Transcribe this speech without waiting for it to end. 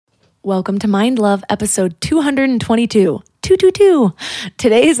Welcome to Mind Love, episode 222. 222.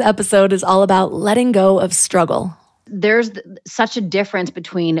 Today's episode is all about letting go of struggle. There's such a difference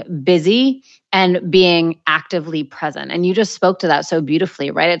between busy and being actively present. And you just spoke to that so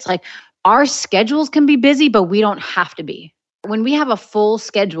beautifully, right? It's like our schedules can be busy, but we don't have to be. When we have a full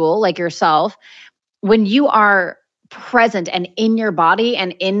schedule like yourself, when you are present and in your body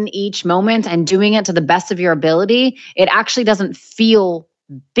and in each moment and doing it to the best of your ability, it actually doesn't feel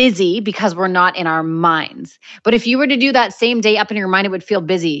busy because we're not in our minds. But if you were to do that same day up in your mind, it would feel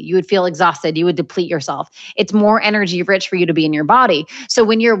busy. You would feel exhausted. You would deplete yourself. It's more energy rich for you to be in your body. So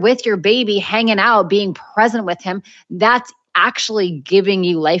when you're with your baby, hanging out, being present with him, that's actually giving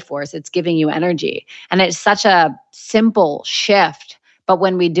you life force. It's giving you energy. And it's such a simple shift. But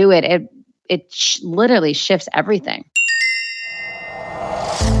when we do it, it literally shifts everything.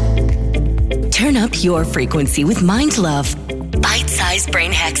 Turn up your frequency with Mind Love. Bite-sized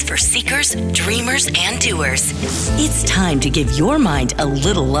brain hacks for seekers, dreamers, and doers. It's time to give your mind a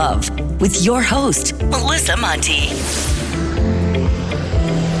little love with your host, Melissa Monti.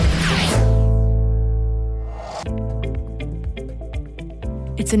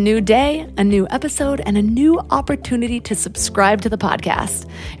 It's a new day, a new episode, and a new opportunity to subscribe to the podcast.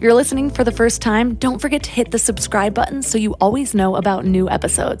 If you're listening for the first time, don't forget to hit the subscribe button so you always know about new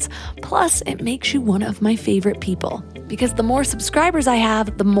episodes. Plus, it makes you one of my favorite people. Because the more subscribers I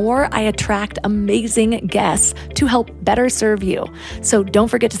have, the more I attract amazing guests to help better serve you. So don't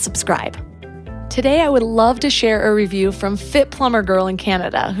forget to subscribe. Today, I would love to share a review from Fit Plumber Girl in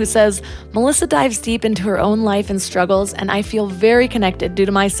Canada, who says, Melissa dives deep into her own life and struggles, and I feel very connected due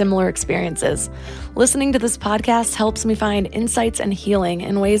to my similar experiences. Listening to this podcast helps me find insights and healing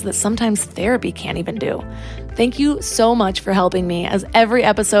in ways that sometimes therapy can't even do. Thank you so much for helping me, as every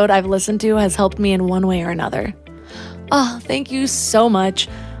episode I've listened to has helped me in one way or another. Oh, thank you so much.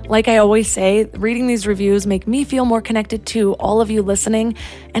 Like I always say, reading these reviews make me feel more connected to all of you listening,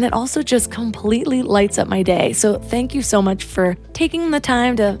 and it also just completely lights up my day. So thank you so much for taking the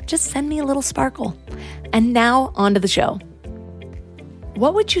time to just send me a little sparkle. And now, on to the show.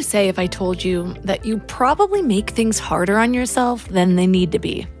 What would you say if I told you that you probably make things harder on yourself than they need to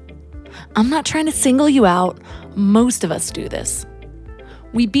be? I'm not trying to single you out. Most of us do this.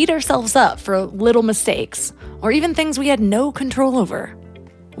 We beat ourselves up for little mistakes, or even things we had no control over.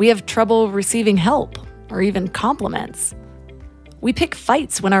 We have trouble receiving help or even compliments. We pick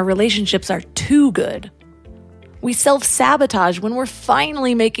fights when our relationships are too good. We self-sabotage when we're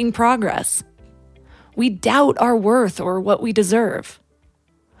finally making progress. We doubt our worth or what we deserve.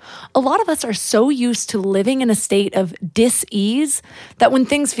 A lot of us are so used to living in a state of dis-ease that when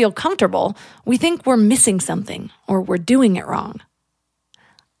things feel comfortable, we think we're missing something or we're doing it wrong.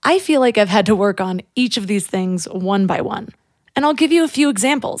 I feel like I've had to work on each of these things one by one. And I'll give you a few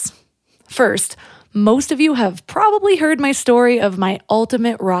examples. First, most of you have probably heard my story of my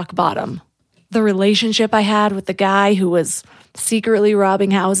ultimate rock bottom. The relationship I had with the guy who was secretly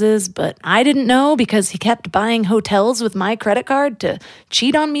robbing houses, but I didn't know because he kept buying hotels with my credit card to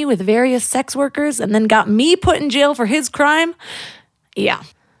cheat on me with various sex workers and then got me put in jail for his crime. Yeah,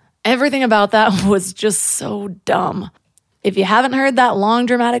 everything about that was just so dumb. If you haven't heard that long,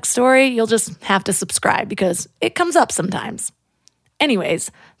 dramatic story, you'll just have to subscribe because it comes up sometimes. Anyways,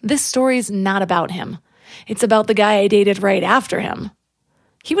 this story's not about him. It's about the guy I dated right after him.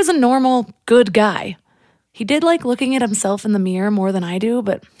 He was a normal, good guy. He did like looking at himself in the mirror more than I do,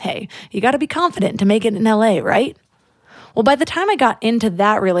 but hey, you gotta be confident to make it in LA, right? Well, by the time I got into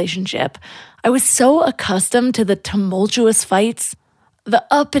that relationship, I was so accustomed to the tumultuous fights, the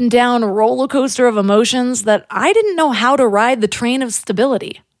up and down roller coaster of emotions, that I didn't know how to ride the train of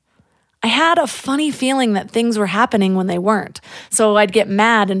stability. I had a funny feeling that things were happening when they weren't, so I'd get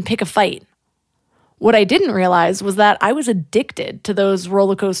mad and pick a fight. What I didn't realize was that I was addicted to those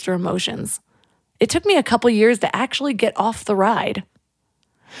roller coaster emotions. It took me a couple years to actually get off the ride.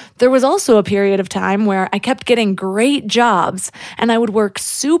 There was also a period of time where I kept getting great jobs and I would work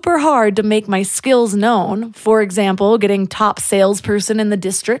super hard to make my skills known, for example, getting top salesperson in the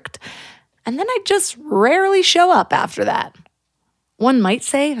district, and then I'd just rarely show up after that. One might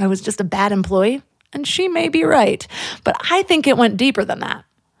say I was just a bad employee, and she may be right, but I think it went deeper than that.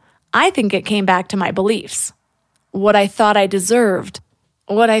 I think it came back to my beliefs, what I thought I deserved,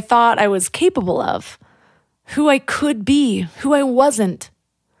 what I thought I was capable of, who I could be, who I wasn't.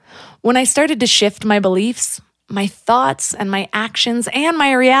 When I started to shift my beliefs, my thoughts and my actions and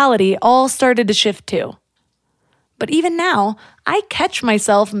my reality all started to shift too. But even now, I catch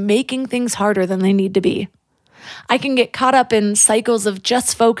myself making things harder than they need to be. I can get caught up in cycles of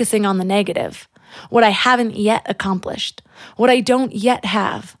just focusing on the negative, what I haven't yet accomplished, what I don't yet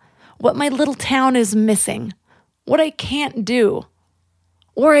have, what my little town is missing, what I can't do.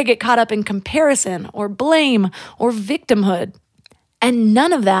 Or I get caught up in comparison or blame or victimhood. And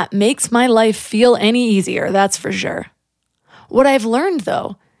none of that makes my life feel any easier, that's for sure. What I've learned,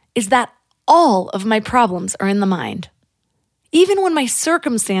 though, is that all of my problems are in the mind. Even when my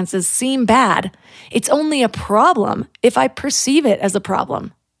circumstances seem bad, it's only a problem if I perceive it as a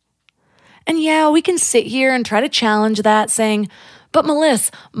problem. And yeah, we can sit here and try to challenge that, saying, but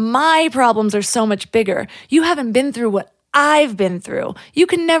Melissa, my problems are so much bigger. You haven't been through what I've been through. You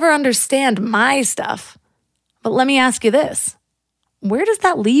can never understand my stuff. But let me ask you this. Where does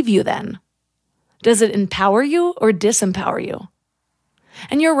that leave you then? Does it empower you or disempower you?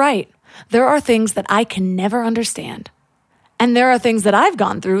 And you're right. There are things that I can never understand. And there are things that I've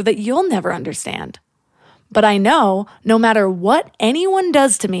gone through that you'll never understand. But I know no matter what anyone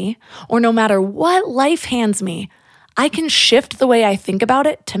does to me, or no matter what life hands me, I can shift the way I think about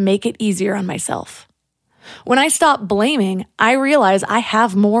it to make it easier on myself. When I stop blaming, I realize I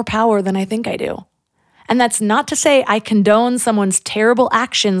have more power than I think I do. And that's not to say I condone someone's terrible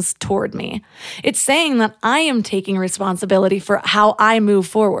actions toward me. It's saying that I am taking responsibility for how I move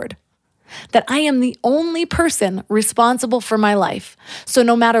forward. That I am the only person responsible for my life. So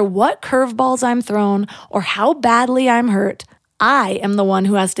no matter what curveballs I'm thrown or how badly I'm hurt, I am the one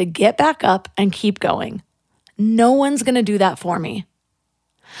who has to get back up and keep going. No one's going to do that for me.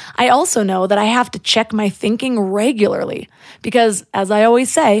 I also know that I have to check my thinking regularly because, as I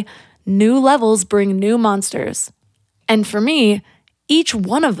always say, new levels bring new monsters. And for me, each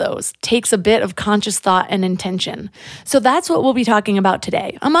one of those takes a bit of conscious thought and intention. So that's what we'll be talking about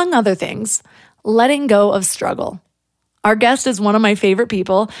today, among other things, letting go of struggle. Our guest is one of my favorite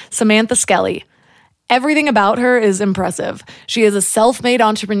people, Samantha Skelly. Everything about her is impressive. She is a self-made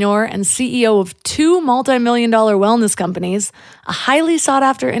entrepreneur and CEO of 2 multi-million-dollar wellness companies, a highly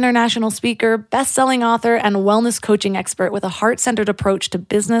sought-after international speaker, best-selling author, and wellness coaching expert with a heart-centered approach to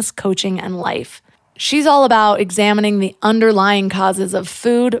business, coaching, and life. She's all about examining the underlying causes of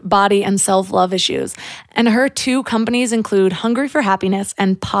food, body, and self-love issues. And her 2 companies include Hungry for Happiness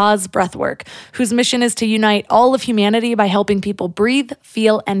and Pause Breathwork, whose mission is to unite all of humanity by helping people breathe,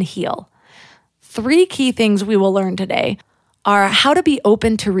 feel, and heal. 3 key things we will learn today are how to be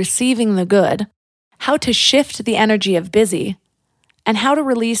open to receiving the good, how to shift the energy of busy, and how to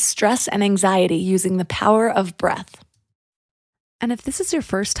release stress and anxiety using the power of breath. And if this is your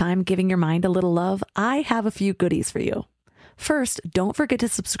first time giving your mind a little love, I have a few goodies for you. First, don't forget to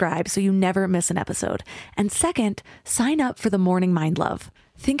subscribe so you never miss an episode. And second, sign up for the Morning Mind Love.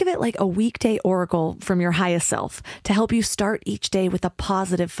 Think of it like a weekday oracle from your highest self to help you start each day with a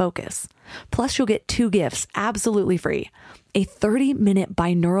positive focus. Plus, you'll get 2 gifts absolutely free: a 30-minute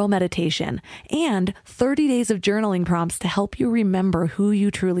binaural meditation and 30 days of journaling prompts to help you remember who you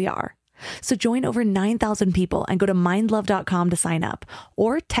truly are. So join over 9,000 people and go to mindlove.com to sign up,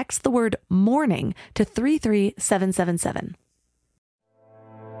 or text the word morning to 33777.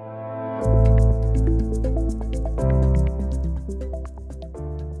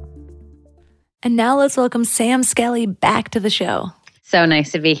 And now let's welcome Sam Skelly back to the show. So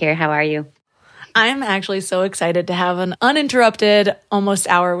nice to be here. How are you? I'm actually so excited to have an uninterrupted almost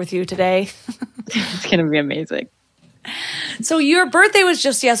hour with you today. It's going to be amazing. So your birthday was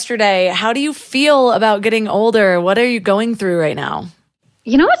just yesterday. How do you feel about getting older? What are you going through right now?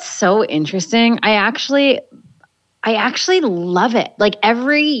 You know what's so interesting? I actually love it. Like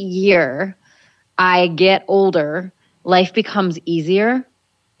every year I get older, life becomes easier.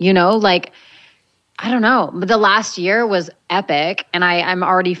 You know, like, I don't know, but the last year was epic, and I'm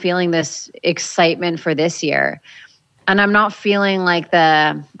already feeling this excitement for this year. And I'm not feeling like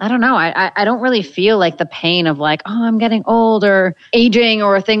I don't really feel like the pain of like, oh, I'm getting old or aging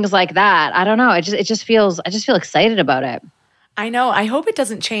or things like that. I don't know. I just feel excited about it. I know. I hope it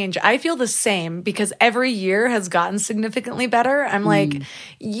doesn't change. I feel the same because every year has gotten significantly better. I'm like,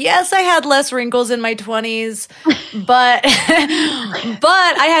 yes, I had less wrinkles in my 20s, but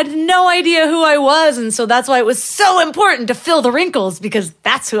I had no idea who I was. And so that's why it was so important to fill the wrinkles, because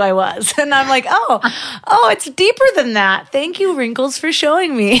that's who I was. And I'm like, oh, it's deeper than that. Thank you, wrinkles, for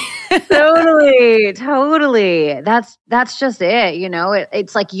showing me. Totally. That's just it. You know,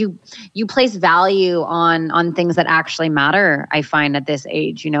 it's like you place value on things that actually matter. I find at this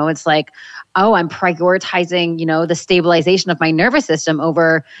age, you know, it's like, oh, I'm prioritizing, you know, the stabilization of my nervous system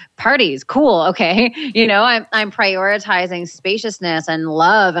over parties. Cool. Okay. You know, I'm prioritizing spaciousness and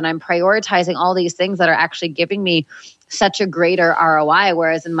love, and I'm prioritizing all these things that are actually giving me such a greater ROI.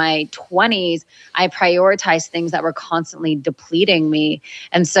 Whereas in my 20s, I prioritized things that were constantly depleting me.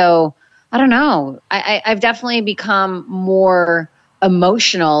 And so I don't know, I've definitely become more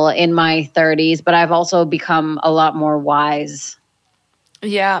emotional in my 30s, but I've also become a lot more wise.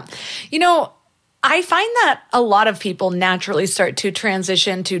 Yeah. I find that a lot of people naturally start to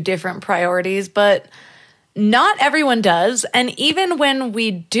transition to different priorities, but not everyone does. And even when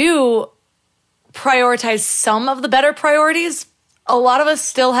we do prioritize some of the better priorities, a lot of us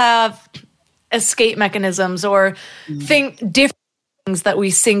still have escape mechanisms or think different things that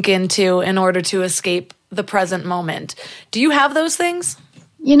we sink into in order to escape the present moment. Do you have those things?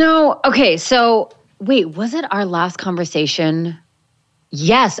 Okay, so wait, was it our last conversation?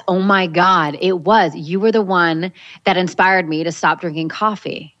 Yes. Oh my God, it was. You were the one that inspired me to stop drinking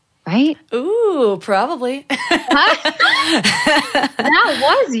coffee, right? Ooh, probably. That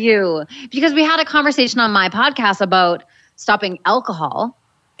was you. Because we had a conversation on my podcast about stopping alcohol.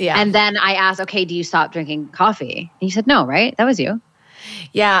 Yeah. And then I asked, okay, do you stop drinking coffee? And you said no, right? That was you.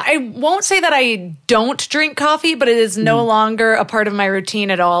 Yeah, I won't say that I don't drink coffee, but it is no longer a part of my routine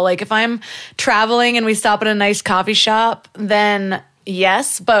at all. Like if I'm traveling and we stop at a nice coffee shop, then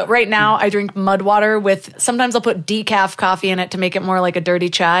yes. But right now I drink mud water sometimes I'll put decaf coffee in it to make it more like a dirty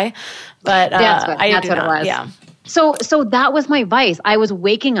chai. But that's what it was. Yeah. So that was my vice. I was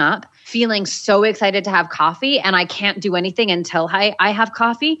waking up feeling so excited to have coffee, and I can't do anything until I have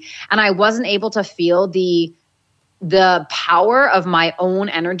coffee. And I wasn't able to feel the power of my own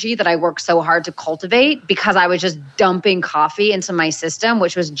energy that I worked so hard to cultivate because I was just dumping coffee into my system,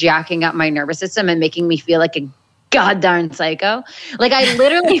 which was jacking up my nervous system and making me feel like a goddamn psycho. Like I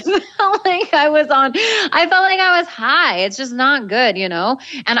literally felt like I was high. It's just not good, And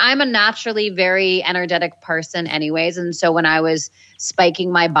I'm a naturally very energetic person anyways. And so when I was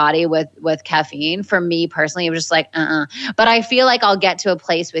spiking my body with caffeine, for me personally, it was just like, But I feel like I'll get to a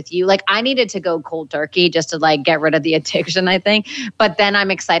place with you. Like I needed to go cold turkey just to like get rid of the addiction, I think. But then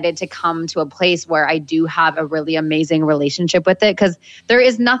I'm excited to come to a place where I do have a really amazing relationship with it, because there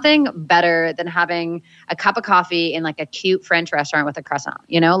is nothing better than having a cup of coffee in like a cute French restaurant with a croissant,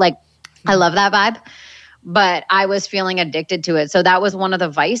 Like I love that vibe. But I was feeling addicted to it. So that was one of the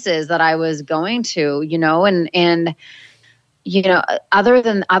vices that I was going to, and other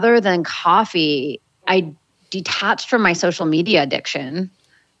than coffee, I detached from my social media addiction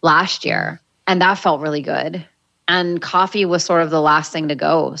last year, and that felt really good. And coffee was sort of the last thing to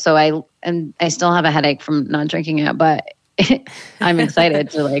go. So I still have a headache from not drinking it, but I'm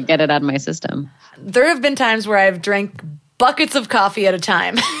excited to like get it out of my system. There have been times where I've drank buckets of coffee at a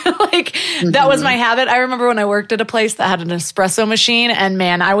time. That was my habit. I remember when I worked at a place that had an espresso machine, and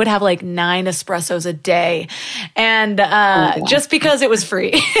man, I would have like 9 espressos a day. And just because it was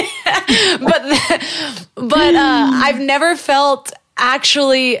free. but I've never felt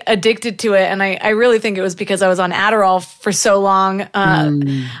actually addicted to it. And I really think it was because I was on Adderall for so long.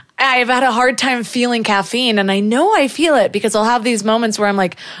 I've had a hard time feeling caffeine, and I know I feel it because I'll have these moments where I'm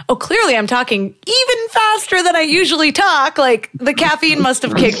like, oh, clearly I'm talking even faster than I usually talk. Like the caffeine must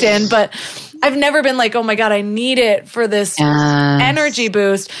have kicked in, but I've never been like, oh my God, I need it for this energy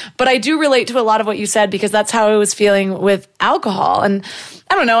boost. But I do relate to a lot of what you said because that's how I was feeling with alcohol. And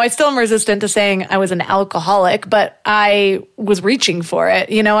I don't know, I still am resistant to saying I was an alcoholic, but I was reaching for it.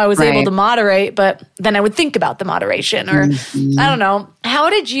 I was able to moderate, but then I would think about the moderation or I don't know.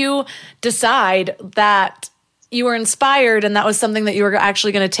 How did you decide that you were inspired and that was something that you were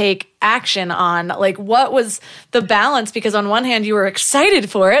actually going to take action on? Like, what was the balance? Because on one hand, you were excited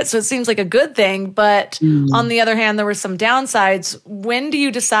for it, so it seems like a good thing. But on the other hand, there were some downsides. When do you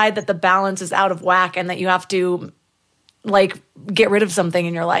decide that the balance is out of whack and that you have to, like, get rid of something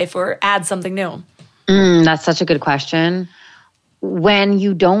in your life or add something new? That's such a good question. When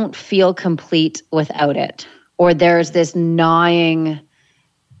you don't feel complete without it, or there's this gnawing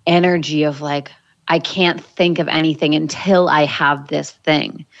energy of like, I can't think of anything until I have this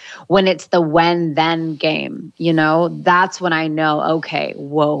thing. When it's the when-then game, that's when I know, okay,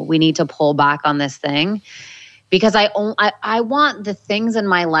 whoa, we need to pull back on this thing. Because I want the things in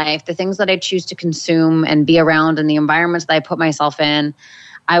my life, the things that I choose to consume and be around and the environments that I put myself in,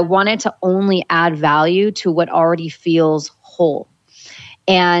 I want it to only add value to what already feels whole.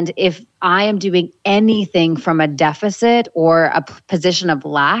 And if I am doing anything from a deficit or a position of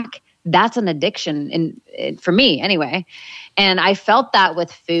lack, that's an addiction for me anyway. And I felt that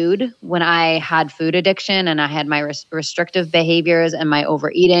with food when I had food addiction and I had my restrictive behaviors and my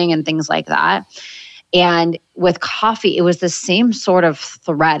overeating and things like that. And with coffee, it was the same sort of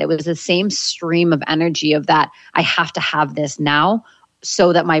thread. It was the same stream of energy of that I have to have this now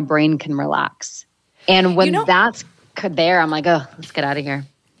so that my brain can relax. And when that's there, I'm like, oh, let's get out of here.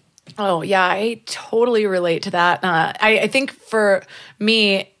 Oh, yeah, I totally relate to that. I think for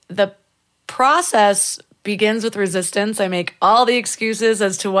me, the process begins with resistance. I make all the excuses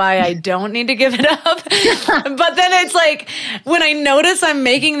as to why I don't need to give it up. But then it's like, when I notice I'm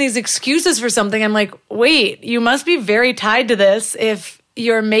making these excuses for something, I'm like, wait, you must be very tied to this if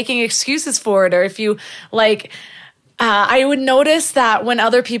you're making excuses for it. Or if you like, I would notice that when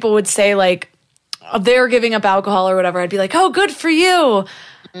other people would say like, they're giving up alcohol or whatever, I'd be like, oh, good for you.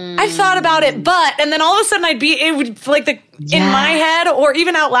 I've thought about it, but, and then all of a sudden it would like in my head or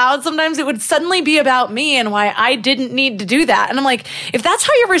even out loud, sometimes it would suddenly be about me and why I didn't need to do that. And I'm like, if that's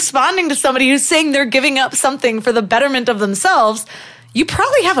how you're responding to somebody who's saying they're giving up something for the betterment of themselves, you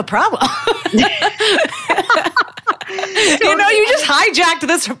probably have a problem. You just hijacked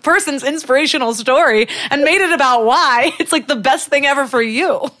this person's inspirational story and made it about why it's like the best thing ever for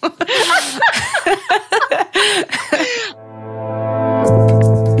you.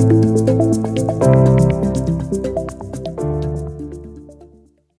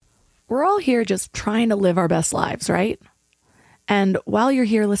 We're all here just trying to live our best lives, right? And while you're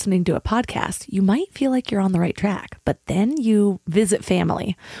here listening to a podcast, you might feel like you're on the right track, but then you visit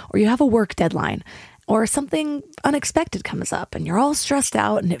family or you have a work deadline or something unexpected comes up and you're all stressed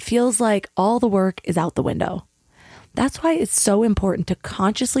out and it feels like all the work is out the window. That's why it's so important to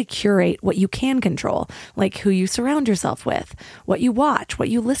consciously curate what you can control, like who you surround yourself with, what you watch, what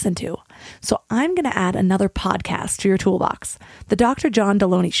you listen to. So I'm going to add another podcast to your toolbox, The Dr. John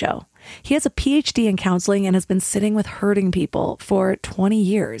Deloney Show. He has a PhD in counseling and has been sitting with hurting people for 20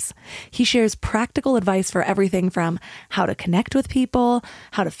 years. He shares practical advice for everything from how to connect with people,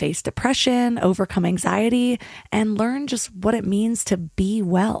 how to face depression, overcome anxiety, and learn just what it means to be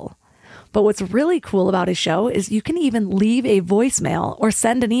well. But what's really cool about his show is you can even leave a voicemail or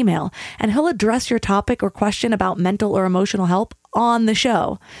send an email, and he'll address your topic or question about mental or emotional health on the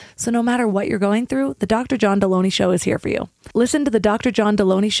show. So no matter what you're going through, the Dr. John Deloney Show is here for you. Listen to the Dr. John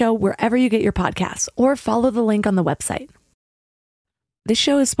Deloney Show wherever you get your podcasts, or follow the link on the website. This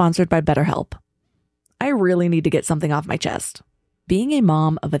show is sponsored by BetterHelp. I really need to get something off my chest. Being a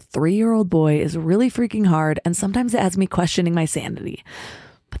mom of a 3-year-old boy is really freaking hard, and sometimes it has me questioning my sanity.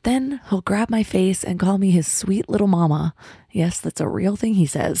 But then he'll grab my face and call me his sweet little mama. Yes, that's a real thing he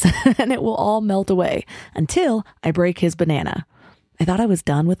says. And it will all melt away until I break his banana. I thought I was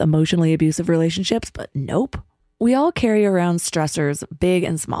done with emotionally abusive relationships, but nope. We all carry around stressors, big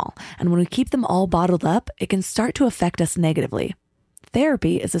and small. And when we keep them all bottled up, it can start to affect us negatively.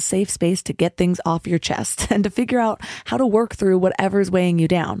 Therapy is a safe space to get things off your chest and to figure out how to work through whatever's weighing you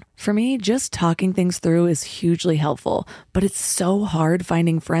down. For me, just talking things through is hugely helpful, but it's so hard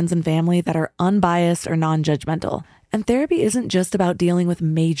finding friends and family that are unbiased or non-judgmental. And therapy isn't just about dealing with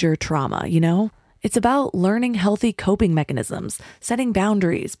major trauma, you know? It's about learning healthy coping mechanisms, setting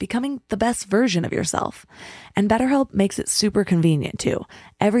boundaries, becoming the best version of yourself. And BetterHelp makes it super convenient too.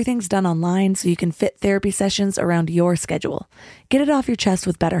 Everything's done online so you can fit therapy sessions around your schedule. Get it off your chest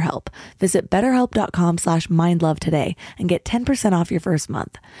with BetterHelp. Visit betterhelp.com/mindlove today and get 10% off your first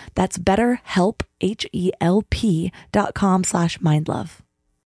month. That's BetterHelp, HELP.com/mindlove.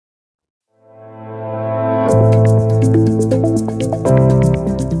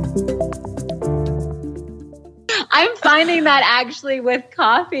 I'm finding that actually with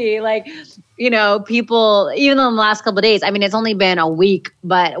coffee, like, people, even in the last couple of days, I mean, it's only been a week,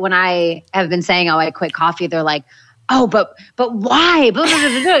 but when I have been saying, oh, I quit coffee, they're like, oh, but why?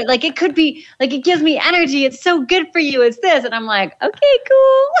 Like, it could be like, it gives me energy. It's so good for you. It's this. And I'm like, okay,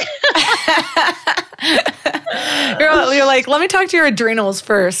 cool. You're like, let me talk to your adrenals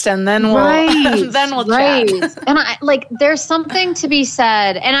first, and then we'll chat. And there's something to be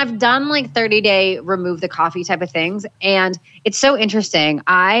said. And I've done 30-day remove the coffee type of things. And it's so interesting.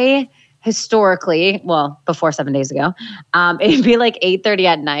 I historically, before 7 days ago, it'd be 8:30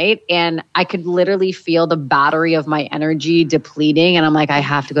 at night, and I could literally feel the battery of my energy depleting. And I'm like, I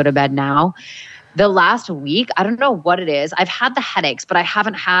have to go to bed now. The last week, I don't know what it is. I've had the headaches, but I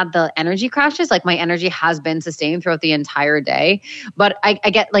haven't had the energy crashes. My energy has been sustained throughout the entire day. But I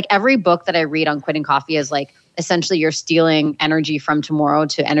get every book that I read on quitting coffee is essentially you're stealing energy from tomorrow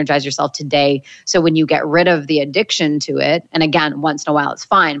to energize yourself today. So when you get rid of the addiction to it, and again, once in a while it's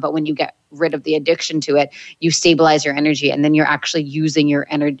fine, but when you get rid of the addiction to it, you stabilize your energy, and then you're actually using your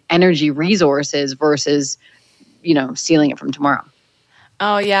energy resources versus, stealing it from tomorrow.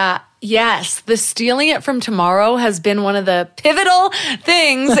 Oh, yeah. Yes, the stealing it from tomorrow has been one of the pivotal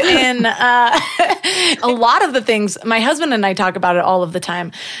things in a lot of the things. My husband and I talk about it all of the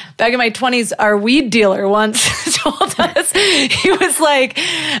time. Back in my 20s, our weed dealer once told us, he was like,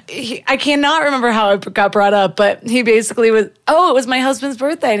 I cannot remember how it got brought up, but he basically was, it was my husband's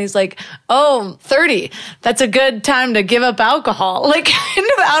birthday. And he's like, 30, that's a good time to give up alcohol, like kind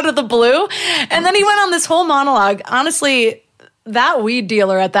of out of the blue. And then he went on this whole monologue. Honestly, that weed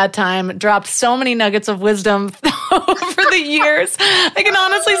dealer at that time dropped so many nuggets of wisdom over the years. I can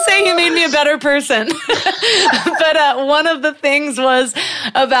honestly say he made me a better person. But one of the things was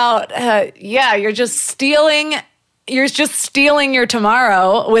about, you're just stealing your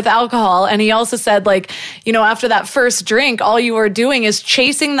tomorrow with alcohol. And he also said, like, after that first drink, all you are doing is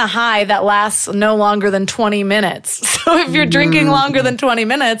chasing the high that lasts no longer than 20 minutes. So if you're drinking longer than 20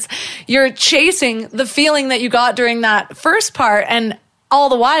 minutes, you're chasing the feeling that you got during that first part. And all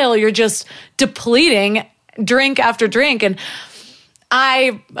the while, you're just depleting drink after drink. And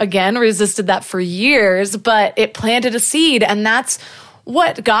I, again, resisted that for years, but it planted a seed. And that's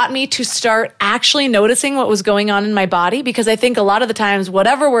what got me to start actually noticing what was going on in my body, because I think a lot of the times,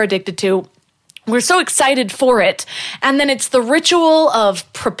 whatever we're addicted to, we're so excited for it. And then it's the ritual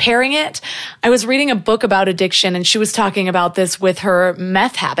of preparing it. I was reading a book about addiction, and she was talking about this with her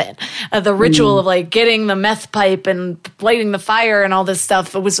meth habit. The ritual of like getting the meth pipe and lighting the fire and all this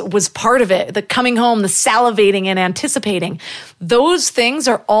stuff was part of it. The coming home, the salivating and anticipating. Those things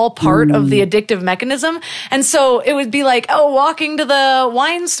are all part of the addictive mechanism. And so it would be like, walking to the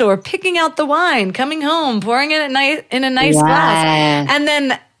wine store, picking out the wine, coming home, pouring it in a nice glass. And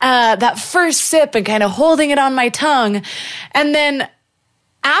then that first sip and kind of holding it on my tongue. And then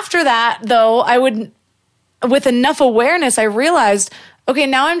after that, though, with enough awareness, I realized, okay,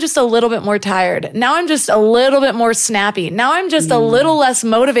 now I'm just a little bit more tired. Now I'm just a little bit more snappy. Now I'm just a little less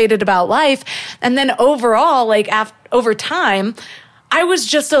motivated about life. And then overall, over time, I was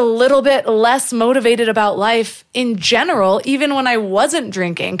just a little bit less motivated about life in general, even when I wasn't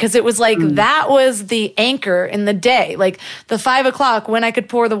drinking, because it was like that was the anchor in the day, like the 5 o'clock when I could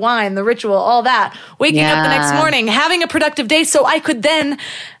pour the wine, the ritual, all that, waking up the next morning, having a productive day so I could then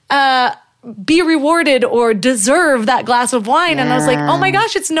be rewarded or deserve that glass of wine. And I was like, oh my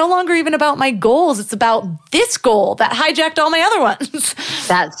gosh, it's no longer even about my goals. It's about this goal that hijacked all my other ones.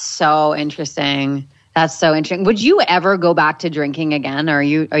 That's so interesting. That's so interesting. Would you ever go back to drinking again, or are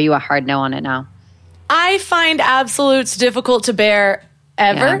you a hard no on it now? I find absolutes difficult to bear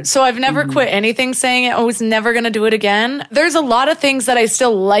ever. Yeah. So I've never quit anything saying I was never going to do it again. There's a lot of things that I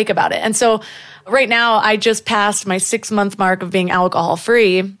still like about it. And so right now I just passed my 6-month mark of being alcohol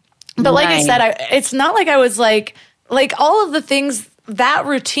free. But like I said, it's not like I was like all of the things, that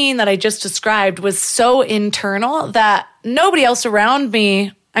routine that I just described was so internal that nobody else around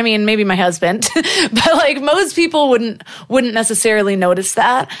me, I mean, maybe my husband, but like most people wouldn't necessarily notice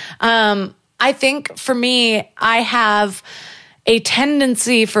that. I think for me, I have a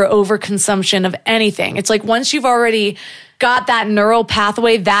tendency for overconsumption of anything. It's like once you've already got that neural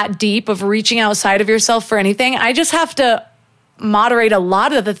pathway that deep of reaching outside of yourself for anything, I just have to moderate a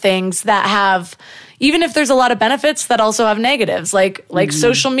lot of the things that have, even if there's a lot of benefits that also have negatives, like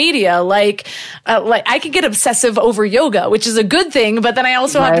social media, like I could get obsessive over yoga, which is a good thing, but then I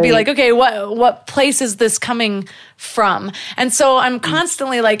also have to be like, okay, what place is this coming from? And so I'm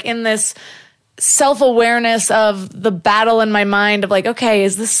constantly like in this self-awareness of the battle in my mind of like, okay,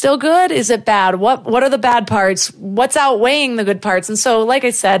 is this still good? Is it bad? What are the bad parts? What's outweighing the good parts? And so, like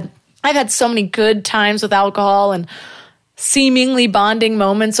I said, I've had so many good times with alcohol and seemingly bonding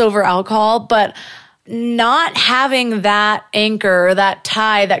moments over alcohol, but not having that anchor, that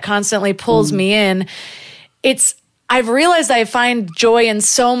tie that constantly pulls me in, I've realized I find joy in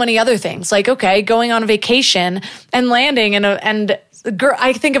so many other things. Like, okay, going on a vacation and landing and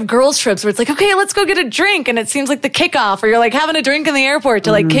I think of girls' trips where it's like, okay, let's go get a drink. And it seems like the kickoff, or you're like having a drink in the airport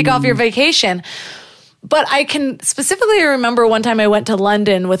to like kick off your vacation. But I can specifically remember one time I went to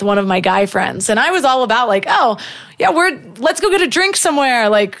London with one of my guy friends, and I was all about like, oh yeah, let's go get a drink somewhere.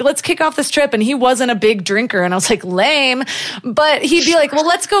 Like, let's kick off this trip. And he wasn't a big drinker. And I was like, lame. But he'd be like, well,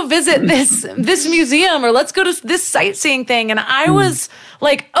 let's go visit this museum, or let's go to this sightseeing thing. And I was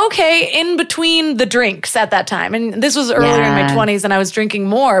like, okay, in between the drinks at that time. And this was earlier in my 20s, and I was drinking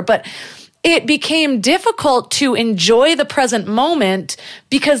more, but it became difficult to enjoy the present moment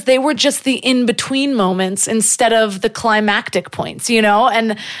because they were just the in-between moments instead of the climactic points, you know?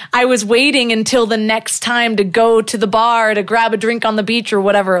 And I was waiting until the next time to go to the bar to grab a drink on the beach or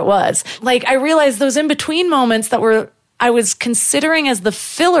whatever it was. Like, I realized those in-between moments that I was considering as the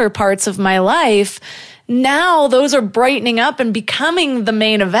filler parts of my life now those are brightening up and becoming the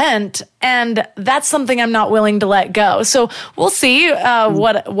main event. And that's something I'm not willing to let go. So we'll see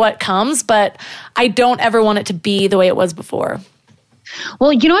what comes, but I don't ever want it to be the way it was before.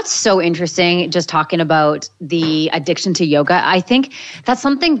 Well, you know what's so interesting, just talking about the addiction to yoga, I think that's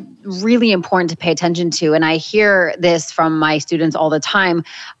something really important to pay attention to. And I hear this from my students all the time.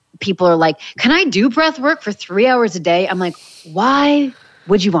 People are like, can I do breath work for 3 hours a day? I'm like, why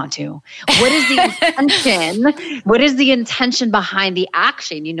would you want to? What is the intention? What is the intention behind the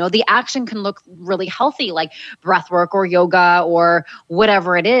action? You know, the action can look really healthy, like breath work or yoga or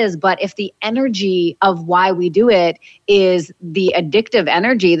whatever it is. But if the energy of why we do it is the addictive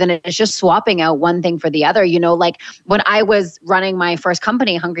energy, then it's just swapping out one thing for the other. You know, like when I was running my first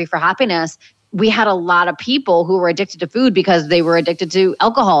company, Hungry for Happiness, we had a lot of people who were addicted to food because they were addicted to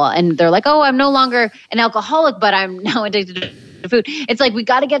alcohol. And they're like, oh, I'm no longer an alcoholic, but I'm now addicted to food. It's like we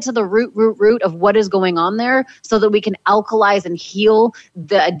got to get to the root of what is going on there so that we can alkalize and heal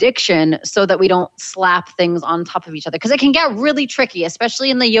the addiction so that we don't slap things on top of each other. Because it can get really tricky, especially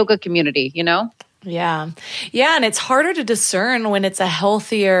in the yoga community, you know? Yeah. Yeah. And it's harder to discern when it's a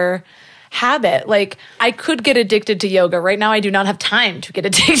healthier habit. Like I could get addicted to yoga. Right now, I do not have time to get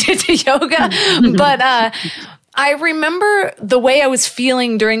addicted to yoga. But I remember the way I was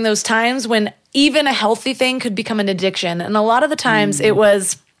feeling during those times when even a healthy thing could become an addiction. And a lot of the times it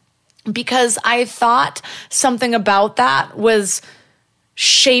was because I thought something about that was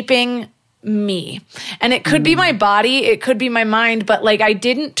shaping me. And it could be my body, it could be my mind, but like I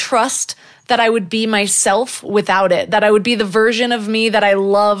didn't trust that I would be myself without it, that I would be the version of me that I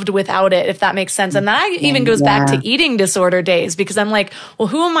loved without it, if that makes sense. And that even goes back to eating disorder days, because I'm like, well,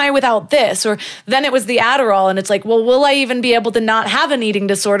 who am I without this? Or then it was the Adderall, and it's like, well, will I even be able to not have an eating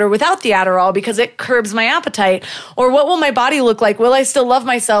disorder without the Adderall because it curbs my appetite? Or what will my body look like? Will I still love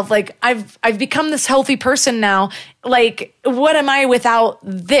myself? Like I've become this healthy person now. Like, what am I without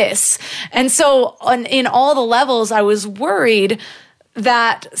this? And so in all the levels, I was worried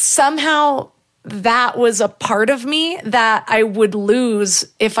that somehow that was a part of me that I would lose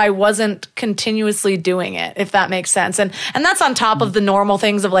if I wasn't continuously doing it, if that makes sense. And that's on top of the normal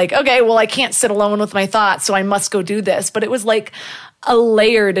things of like, okay, well, I can't sit alone with my thoughts, so I must go do this. But it was like a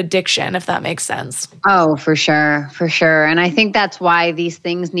layered addiction, if that makes sense. Oh, for sure. For sure. And I think that's why these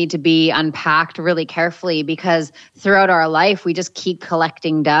things need to be unpacked really carefully, because throughout our life, we just keep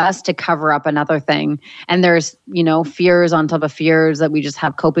collecting dust to cover up another thing. And there's, you know, fears on top of fears that we just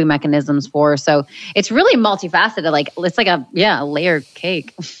have coping mechanisms for. So it's really multifaceted. Like it's like a layered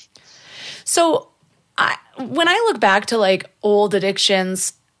cake. So when I look back to like old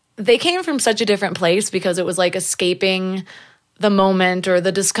addictions, they came from such a different place because it was like escaping the moment or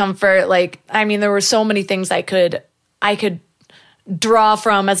the discomfort. Like, I mean, there were so many things I could draw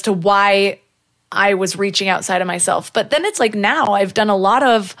from as to why I was reaching outside of myself. But then it's like now I've done a lot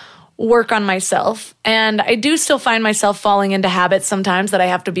of work on myself, and I do still find myself falling into habits sometimes that I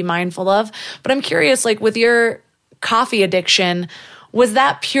have to be mindful of. But I'm curious, like with your coffee addiction, was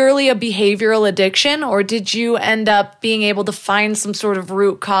that purely a behavioral addiction, or did you end up being able to find some sort of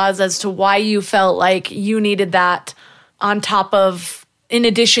root cause as to why you felt like you needed that on top of, in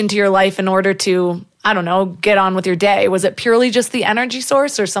addition to your life in order to, I don't know, get on with your day? Was it purely just the energy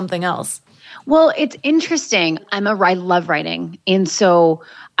source or something else? Well, it's interesting. I love writing. And so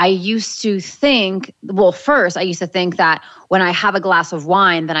I used to think, first I used to think that when I have a glass of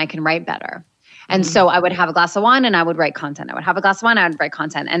wine, then I can write better. And so I would have a glass of wine and I would write content. I would have a glass of wine, I would write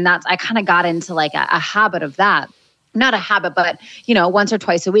content. And I kind of got into like a habit of that. Not a habit, but, you know, once or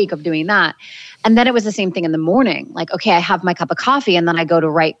twice a week of doing that. And then it was the same thing in the morning. Like, okay, I have my cup of coffee and then I go to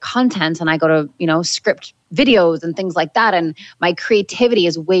write content and I go to, you know, script videos and things like that. And my creativity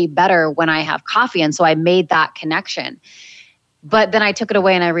is way better when I have coffee. And so I made that connection. But then I took it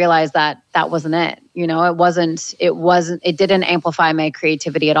away and I realized that that wasn't it. You know, it didn't amplify my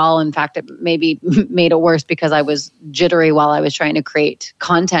creativity at all. In fact, it maybe made it worse because I was jittery while I was trying to create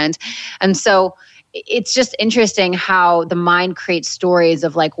content. And so it's just interesting how the mind creates stories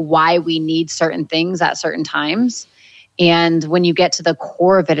of like why we need certain things at certain times. And when you get to the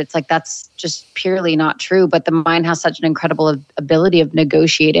core of it, it's like that's just purely not true. But the mind has such an incredible ability of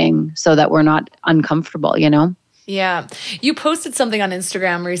negotiating so that we're not uncomfortable, you know? Yeah. You posted something on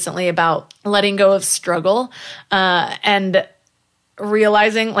Instagram recently about letting go of struggle and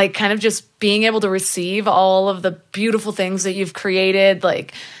realizing, like, kind of just being able to receive all of the beautiful things that you've created.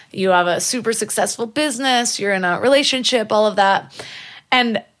 Like, you have a super successful business, you're in a relationship, all of that.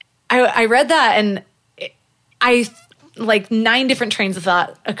 And I read that and like 9 different trains of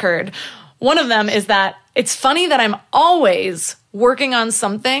thought occurred. One of them is that it's funny that I'm always working on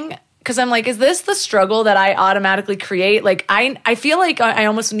something because I'm like, is this the struggle that I automatically create? Like, I feel like I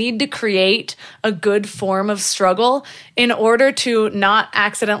almost need to create a good form of struggle in order to not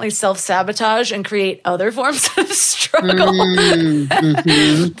accidentally self-sabotage and create other forms of struggle.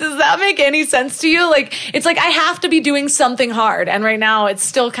 Mm-hmm. Does that make any sense to you? Like, it's like I have to be doing something hard. And right now it's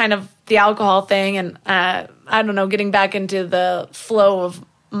still kind of the alcohol thing. And I don't know, getting back into the flow of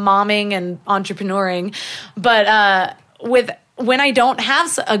momming and entrepreneuring. But when I don't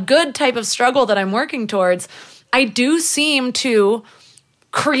have a good type of struggle that I'm working towards, I do seem to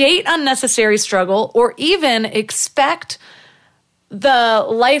create unnecessary struggle or even expect the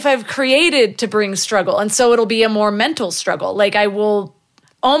life I've created to bring struggle. And so it'll be a more mental struggle. Like I will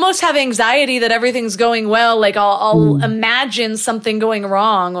almost have anxiety that everything's going well. Like I'll imagine something going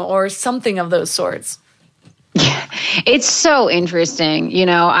wrong or something of those sorts. It's so interesting. You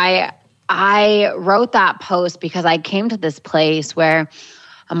know, I wrote that post because I came to this place where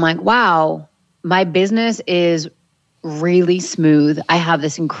I'm like, wow, my business is really smooth. I have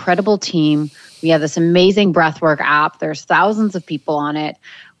this incredible team. We have this amazing breathwork app. There's thousands of people on it.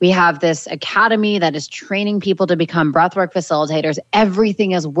 We have this academy that is training people to become breathwork facilitators.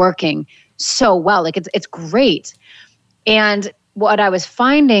 Everything is working so well. Like it's great. And what I was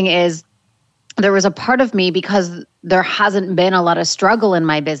finding is there was a part of me, because there hasn't been a lot of struggle in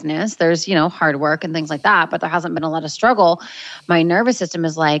my business. There's, hard work and things like that, but there hasn't been a lot of struggle. My nervous system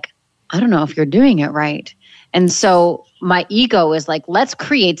is like, I don't know if you're doing it right. And so my ego is like, let's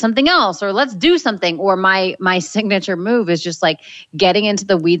create something else, or let's do something. Or my signature move is just like getting into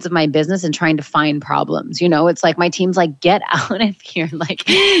the weeds of my business and trying to find problems. It's like my team's like, get out of here. Like,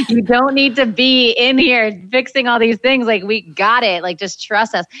 you don't need to be in here fixing all these things. Like, we got it. Like, just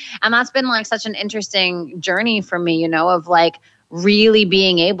trust us. And that's been like such an interesting journey for me, of like really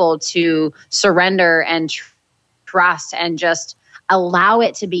being able to surrender and trust and just allow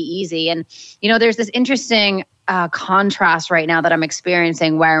it to be easy. And, there's this interesting contrast right now that I'm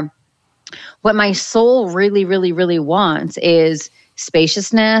experiencing where what my soul really, really, really wants is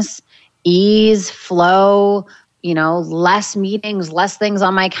spaciousness, ease, flow, less meetings, less things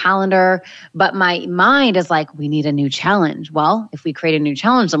on my calendar. But my mind is like, we need a new challenge. Well, if we create a new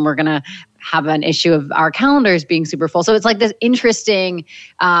challenge, then we're going to have an issue of our calendars being super full. So it's like this interesting,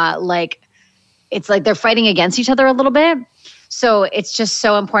 it's like they're fighting against each other a little bit. So it's just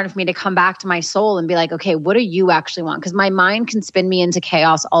so important for me to come back to my soul and be like, okay, what do you actually want? Because my mind can spin me into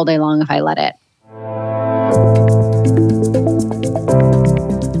chaos all day long if I let it.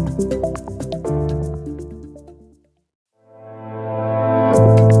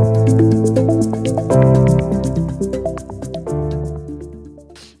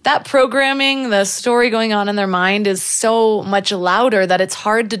 That programming, the story going on in their mind is so much louder that it's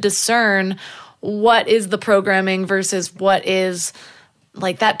hard to discern what is the programming versus what is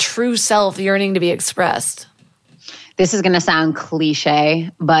like that true self yearning to be expressed. This is going to sound cliche,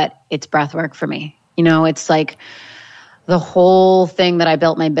 but it's breath work for me. It's like the whole thing that I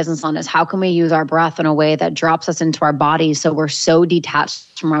built my business on is how can we use our breath in a way that drops us into our bodies so we're so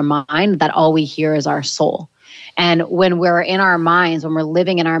detached from our mind that all we hear is our soul. And when we're in our minds, when we're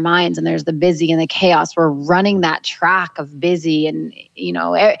living in our minds and there's the busy and the chaos, we're running that track of busy and,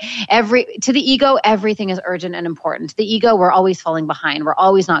 to the ego, everything is urgent and important. To the ego, we're always falling behind. We're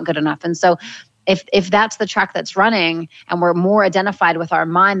always not good enough. And so if that's the track that's running and we're more identified with our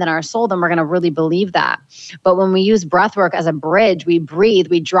mind than our soul, then we're going to really believe that. But when we use breath work as a bridge, we breathe,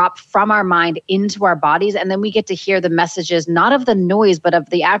 we drop from our mind into our bodies, and then we get to hear the messages, not of the noise, but of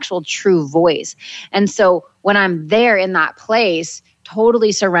the actual true voice. And so when I'm there in that place,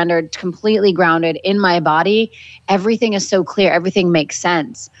 totally surrendered, completely grounded in my body, everything is so clear. Everything makes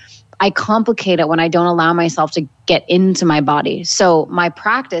sense. I complicate it when I don't allow myself to get into my body. So my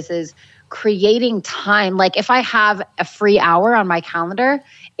practice is creating time. Like if I have a free hour on my calendar,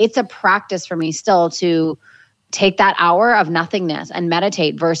 it's a practice for me still to take that hour of nothingness and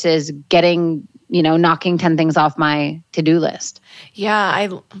meditate versus getting, knocking 10 things off my to-do list. Yeah.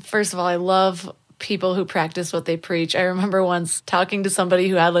 First of all, I love people who practice what they preach. I remember once talking to somebody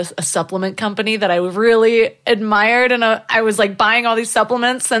who had a supplement company that I really admired, and I was like buying all these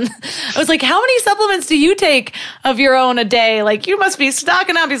supplements, and I was like, how many supplements do you take of your own a day? Like, you must be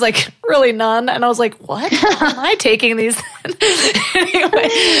stocking up. He's like, really none. And I was like, what? How am I taking these?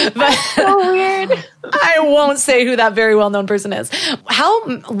 Anyway, but so weird. I won't say who that very well-known person is. How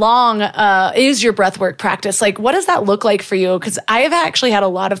long is your breathwork practice? Like, what does that look like for you? Because I have actually had a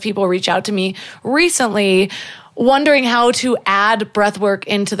lot of people reach out to me recently wondering how to add breathwork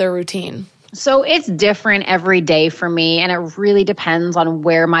into their routine. So it's different every day for me, and it really depends on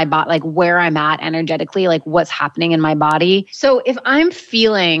where my body, like where I'm at energetically, like what's happening in my body. So if I'm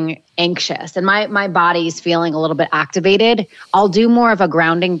feeling anxious and my body's feeling a little bit activated, I'll do more of a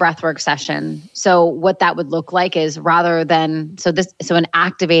grounding breathwork session. So what that would look like is rather than so an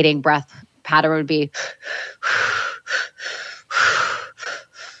activating breath pattern would be.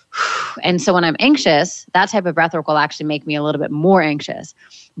 And so when I'm anxious, that type of breathwork will actually make me a little bit more anxious.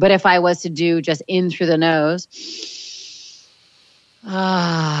 But if I was to do just in through the nose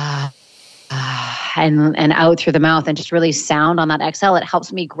and out through the mouth and just really sound on that exhale, it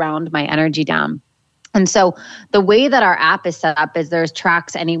helps me ground my energy down. And so the way that our app is set up is there's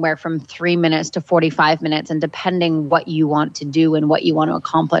tracks anywhere from 3 minutes to 45 minutes. And depending what you want to do and what you want to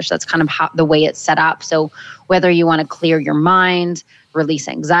accomplish, that's kind of the way it's set up. So whether you want to clear your mind, release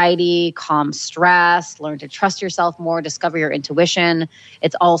anxiety, calm stress, learn to trust yourself more, discover your intuition,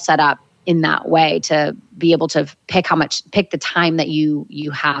 it's all set up in that way to be able to pick the time that you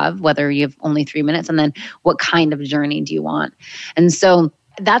have, whether you have only 3 minutes, and then what kind of journey do you want. And so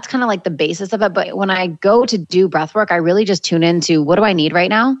that's kind of like the basis of it. But when I go to do breath work, I really just tune into what do I need right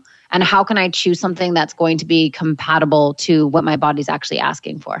now? And how can I choose something that's going to be compatible to what my body's actually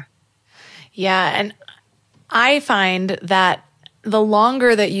asking for? Yeah. And I find that the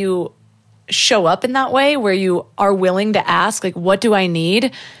longer that you show up in that way, where you are willing to ask, like, what do I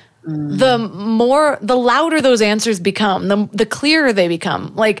need? The louder those answers become, the clearer they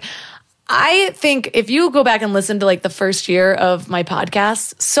become. Like, I think if you go back and listen to like the first year of my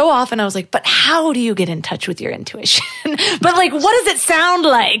podcast, so often I was like, but how do you get in touch with your intuition? But like, what does it sound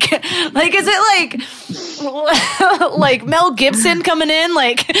like? Like, is it like Mel Gibson coming in?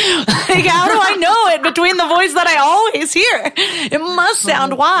 Like how do I know it between the voice that I always hear? It must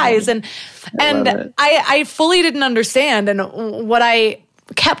sound wise. And I fully didn't understand. And what I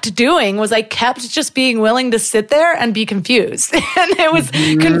kept doing was I kept just being willing to sit there and be confused. And it was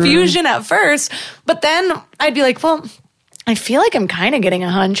confusion at first, but then I'd be like, well, I feel like I'm kind of getting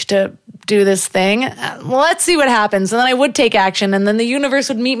a hunch to do this thing. Well, let's see what happens. And then I would take action, and then the universe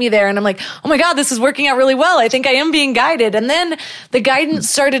would meet me there. And I'm like, oh my God, this is working out really well. I think I am being guided. And then the guidance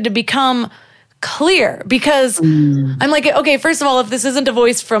started to become clear because I'm like, okay, first of all, if this isn't a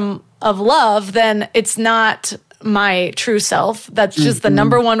voice of love, then it's not my true self. That's just the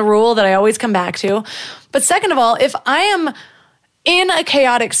number one rule that I always come back to. But second of all, if I am in a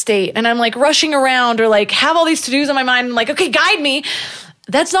chaotic state and I'm like rushing around or like have all these to-dos in my mind and like, okay, guide me,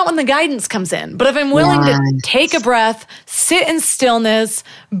 that's not when the guidance comes in. But if I'm willing to take a breath, sit in stillness,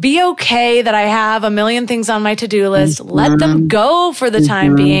 be okay that I have a million things on my to-do list, let them go for the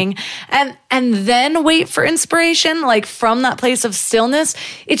time being, and then wait for inspiration, like from that place of stillness,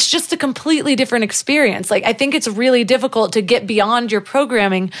 it's just a completely different experience. Like, I think it's really difficult to get beyond your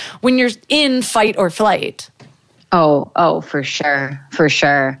programming when you're in fight or flight. Oh, for sure. For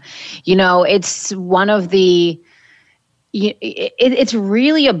sure. You know, it's one of the, it's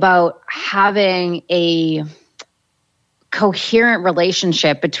really about having a coherent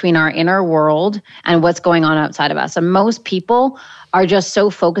relationship between our inner world and what's going on outside of us. And most people are just so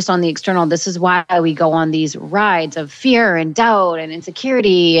focused on the external. This is why we go on these rides of fear and doubt and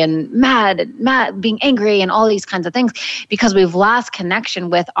insecurity and mad, being angry and all these kinds of things, because we've lost connection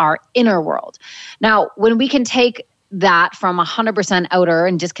with our inner world. Now, when we can take that from 100% outer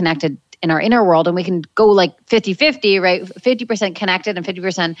and disconnected in our inner world, and we can go like 50-50, right? 50% connected and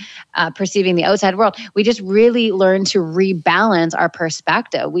 50% perceiving the outside world. We just really learn to rebalance our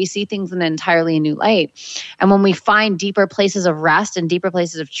perspective. We see things in an entirely new light. And when we find deeper places of rest and deeper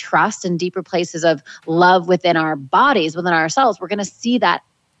places of trust and deeper places of love within our bodies, within ourselves, we're going to see that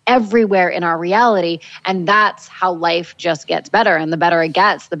everywhere in our reality. And that's how life just gets better. And the better it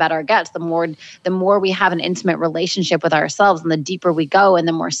gets, the more we have an intimate relationship with ourselves, and the deeper we go and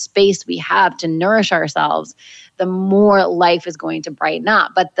the more space we have to nourish ourselves, the more life is going to brighten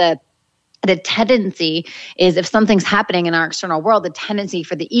up. But the tendency is, if something's happening in our external world, the tendency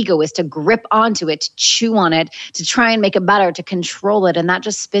for the ego is to grip onto it, to chew on it, to try and make it better, to control it. And that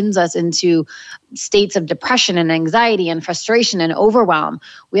just spins us into states of depression and anxiety and frustration and overwhelm.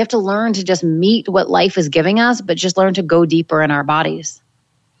 We have to learn to just meet what life is giving us, but just learn to go deeper in our bodies.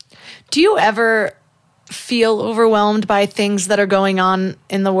 Do you ever feel overwhelmed by things that are going on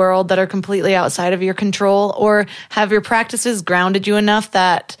in the world that are completely outside of your control? Or have your practices grounded you enough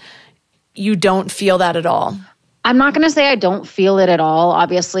that you don't feel that at all? I'm not going to say I don't feel it at all.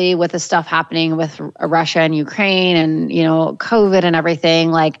 Obviously, with the stuff happening with Russia and Ukraine and, you know, COVID and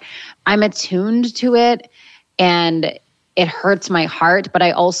everything, like, I'm attuned to it and it hurts my heart. But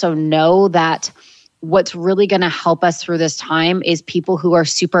I also know that what's really going to help us through this time is people who are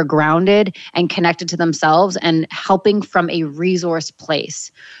super grounded and connected to themselves and helping from a resource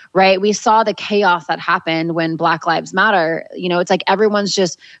place, right? We saw the chaos that happened when Black Lives Matter. It's like everyone's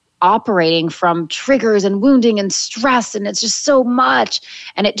just operating from triggers and wounding and stress, and it's just so much.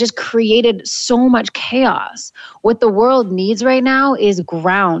 And it just created so much chaos. What the world needs right now is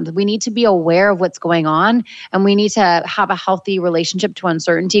ground. We need to be aware of what's going on, and we need to have a healthy relationship to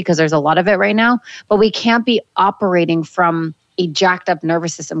uncertainty because there's a lot of it right now. But we can't be operating from a jacked up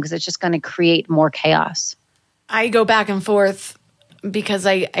nervous system because it's just going to create more chaos. I go back and forth because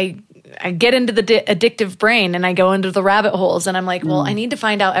I get into the addictive brain and I go into the rabbit holes and I'm like, well, I need to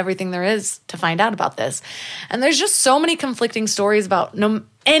find out everything there is to find out about this. And there's just so many conflicting stories about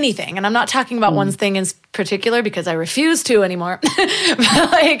anything. And I'm not talking about one thing in particular because I refuse to anymore.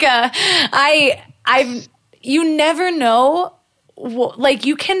 But like, you never know. Like,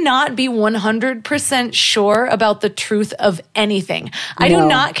 you cannot be 100% sure about the truth of anything. No. I do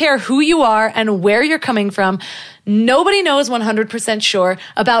not care who you are and where you're coming from. Nobody knows 100% sure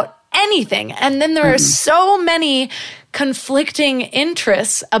about anything. And then there are so many conflicting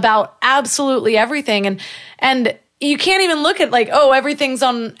interests about absolutely everything. And you can't even look at like, oh, everyone's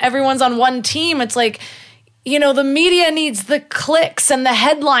on one team. It's like, the media needs the clicks and the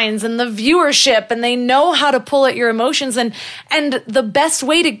headlines and the viewership, and they know how to pull at your emotions. And the best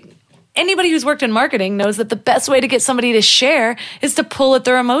way anybody who's worked in marketing knows that the best way to get somebody to share is to pull at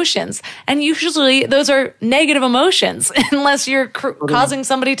their emotions. And usually those are negative emotions unless you're causing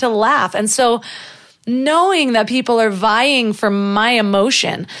somebody to laugh. And so knowing that people are vying for my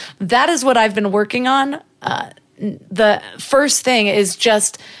emotion, that is what I've been working on. The first thing is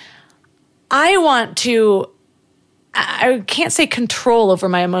just, I can't say control over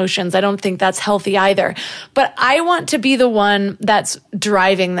my emotions. I don't think that's healthy either. But I want to be the one that's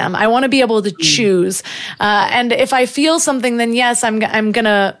driving them. I want to be able to choose. And if I feel something, then yes, I'm going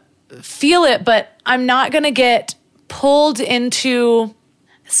to feel it, but I'm not going to get pulled into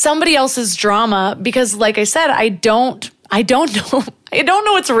somebody else's drama because, like I said, I don't know. I don't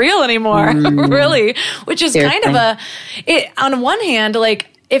know what's real anymore, really, which is kind of on one hand, like,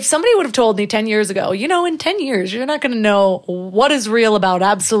 if somebody would have told me 10 years ago, in 10 years, you're not going to know what is real about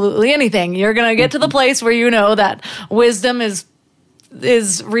absolutely anything. You're going to get to the place where you know that wisdom is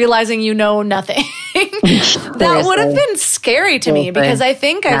realizing you know nothing. That would have been scary to me because I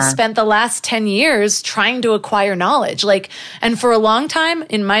think I've spent the last 10 years trying to acquire knowledge. And for a long time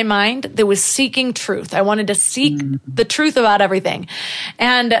in my mind, there was seeking truth. I wanted to seek the truth about everything.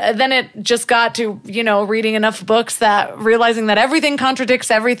 And then it just got to, reading enough books realizing that everything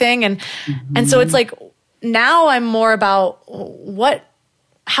contradicts everything. And so it's like, now I'm more about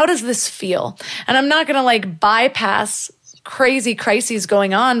how does this feel? And I'm not going to bypass crazy crises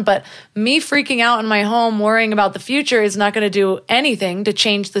going on, but me freaking out in my home, worrying about the future is not going to do anything to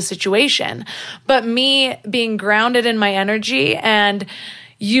change the situation. But me being grounded in my energy and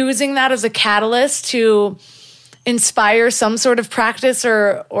using that as a catalyst to inspire some sort of practice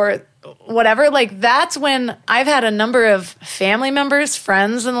or whatever, that's when I've had a number of family members,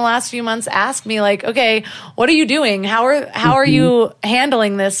 friends in the last few months ask me okay, what are you doing? How are you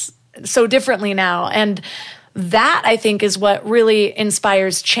handling this so differently now? And that, I think, is what really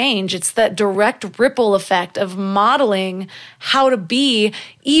inspires change. It's that direct ripple effect of modeling how to be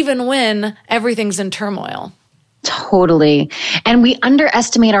even when everything's in turmoil. Totally. And we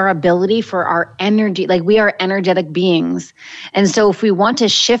underestimate our ability for our energy. We are energetic beings. And so if we want to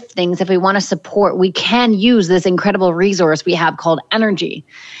shift things, if we want to support, we can use this incredible resource we have called energy.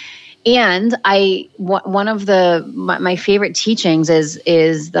 And one of my favorite teachings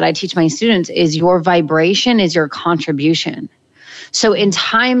is that I teach my students is your vibration is your contribution. So in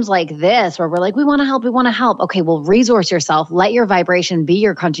times like this where we're like, we want to help. Okay, well, resource yourself. Let your vibration be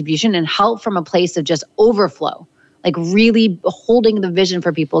your contribution and help from a place of just overflow. Really holding the vision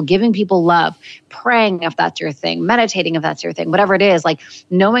for people, giving people love, praying if that's your thing, meditating if that's your thing, whatever it is,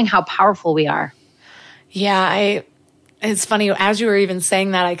 knowing how powerful we are. Yeah, it's funny, as you were even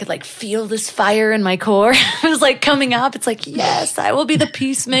saying that, I could feel this fire in my core. It was coming up. It's yes, I will be the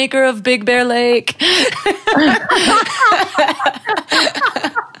peacemaker of Big Bear Lake.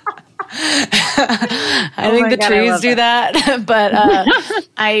 I think the trees do that. But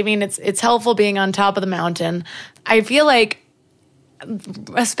it's helpful being on top of the mountain. I feel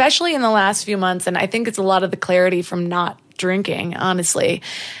especially in the last few months, and I think it's a lot of the clarity from not drinking, honestly.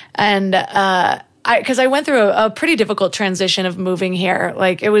 And, because I went through a pretty difficult transition of moving here.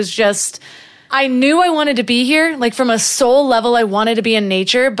 It was just, I knew I wanted to be here. From a soul level, I wanted to be in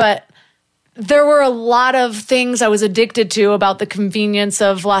nature, but there were a lot of things I was addicted to about the convenience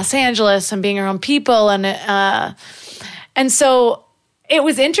of Los Angeles and being around people. And so it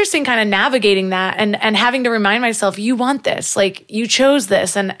was interesting kind of navigating that and having to remind myself, you want this, like you chose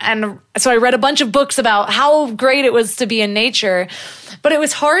this. And so I read a bunch of books about how great it was to be in nature, but it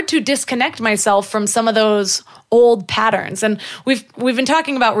was hard to disconnect myself from some of those old patterns. And we've been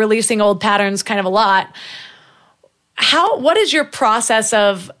talking about releasing old patterns kind of a lot. What is your process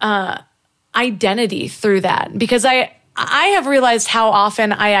of identity through that? Because I have realized how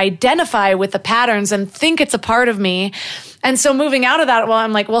often I identify with the patterns and think it's a part of me. And so moving out of that, well,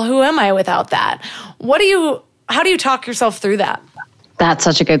 I'm like, well, who am I without that? How do you talk yourself through that? That's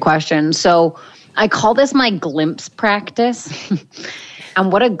such a good question. So I call this my glimpse practice.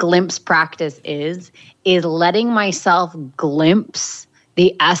 And what a glimpse practice is letting myself glimpse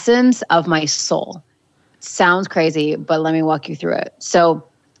the essence of my soul. Sounds crazy, but let me walk you through it. So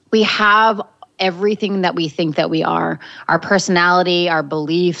we have everything that we think that we are, our personality, our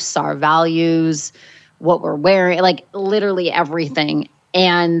beliefs, our values, what we're wearing, like literally everything.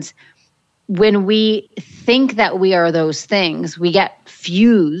 And when we think that we are those things, we get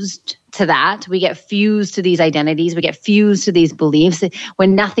fused to that. We get fused to these identities. We get fused to these beliefs.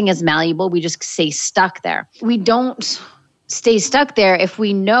 When nothing is malleable, we just stay stuck there. We don't stay stuck there if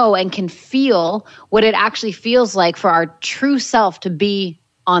we know and can feel what it actually feels like for our true self to be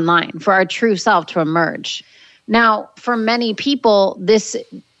online, for our true self to emerge. Now, for many people, they're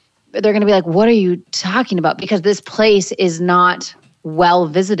going to be like, what are you talking about? Because this place is not well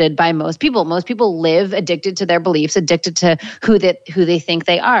visited by most people. Most people live addicted to their beliefs, addicted to who they think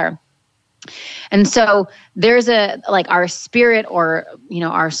they are. And so there's our spirit or,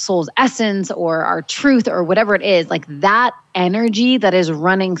 our soul's essence or our truth or whatever it is, like that energy that is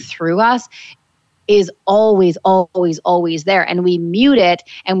running through us is always, always, always there. And we mute it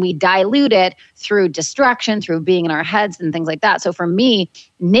and we dilute it through distraction, through being in our heads and things like that. So for me,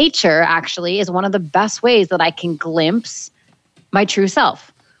 nature actually is one of the best ways that I can glimpse my true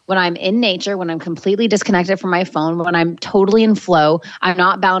self. When I'm in nature, when I'm completely disconnected from my phone, when I'm totally in flow, I'm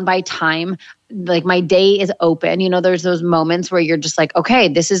not bound by time. Like my day is open. There's those moments where you're just like, okay,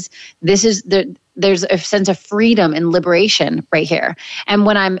 there's a sense of freedom and liberation right here. And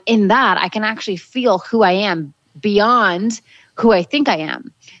when I'm in that, I can actually feel who I am beyond who I think I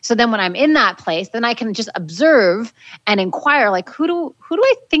am. So then when I'm in that place, then I can just observe and inquire, like, who do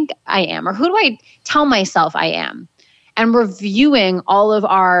I think I am? Or who do I tell myself I am? And reviewing all of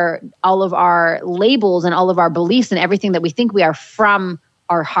our labels and all of our beliefs and everything that we think we are from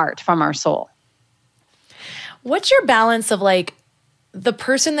our heart, from our soul. What's your balance of like the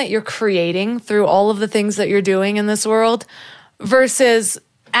person that you're creating through all of the things that you're doing in this world versus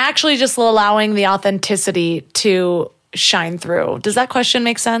actually just allowing the authenticity to shine through? Does that question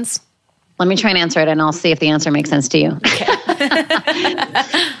make sense? Let me try and answer it and I'll see if the answer makes sense to you.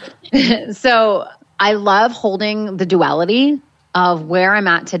 Okay. So I love holding the duality of where I'm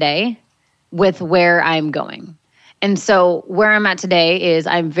at today with where I'm going. And so where I'm at today is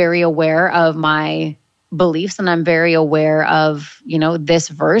I'm very aware of my beliefs and I'm very aware of, this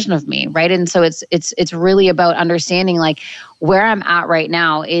version of me, right? And so it's really about understanding like where I'm at right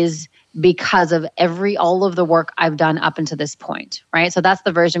now is because of all of the work I've done up until this point, right? So that's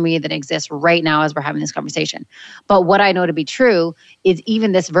the version of me that exists right now as we're having this conversation. But what I know to be true is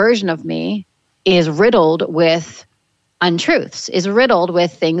even this version of me is riddled with untruths, is riddled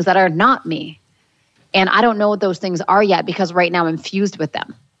with things that are not me. And I don't know what those things are yet because right now I'm fused with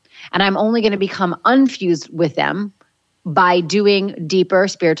them. And I'm only going to become unfused with them by doing deeper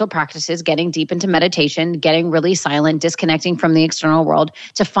spiritual practices, getting deep into meditation, getting really silent, disconnecting from the external world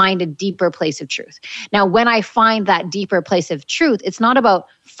to find a deeper place of truth. Now, when I find that deeper place of truth, it's not about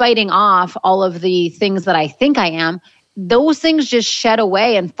fighting off all of the things that I think I am. Those things just shed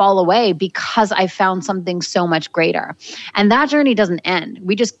away and fall away because I found something so much greater. And that journey doesn't end.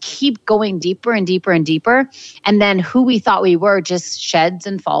 We just keep going deeper and deeper and deeper. And then who we thought we were just sheds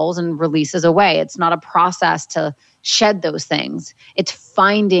and falls and releases away. It's not a process to shed those things. It's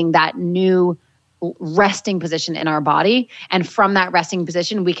finding that new resting position in our body. And from that resting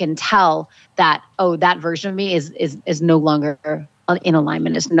position, we can tell that, that version of me is no longer in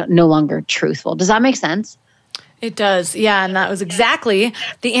alignment, is no longer truthful. Does that make sense? It does. Yeah. And that was exactly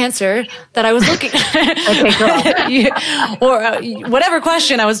the answer that I was looking at. Okay, cool. Or whatever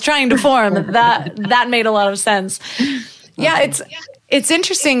question I was trying to form, that made a lot of sense. Yeah. It's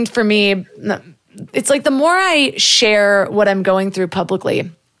interesting for me. It's like the more I share what I'm going through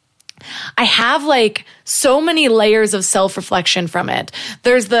publicly, I have like so many layers of self-reflection from it.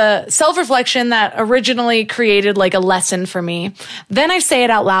 There's the self-reflection that originally created like a lesson for me. Then I say it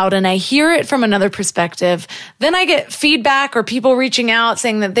out loud and I hear it from another perspective. Then I get feedback or people reaching out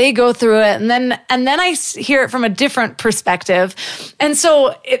saying that they go through it. And then I hear it from a different perspective. And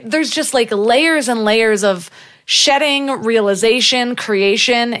so there's just like layers and layers of shedding, realization,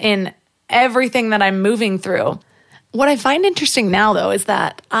 creation in everything that I'm moving through. What I find interesting now, though, is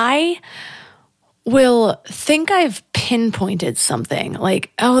that I will think I've pinpointed something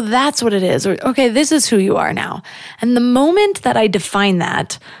like, oh, that's what it is. Or, okay, this is who you are now. And the moment that I define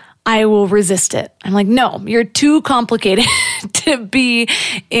that, I will resist it. I'm like, no, you're too complicated to be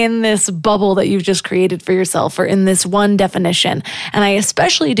in this bubble that you've just created for yourself or in this one definition. And I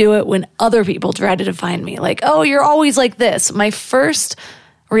especially do it when other people try to define me. Like, oh, you're always like this. My first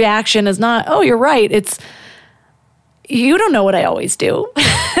reaction is not, oh, you're right. It's, you don't know what I always do.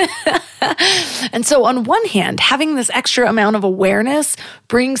 And so on one hand, having this extra amount of awareness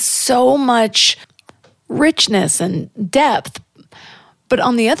brings so much richness and depth. But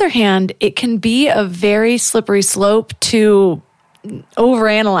on the other hand, it can be a very slippery slope to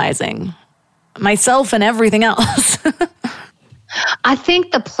overanalyzing myself and everything else. I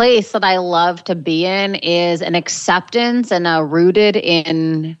think the place that I love to be in is an acceptance and rooted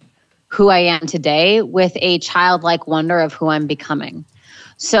in who I am today with a childlike wonder of who I'm becoming.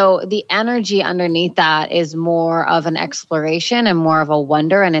 So the energy underneath that is more of an exploration and more of a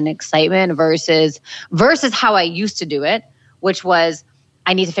wonder and an excitement versus how I used to do it, which was,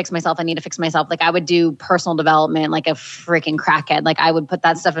 I need to fix myself. I need to fix myself. Like I would do personal development like a freaking crackhead. Like I would put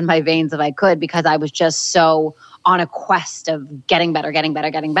that stuff in my veins if I could because I was just so on a quest of getting better.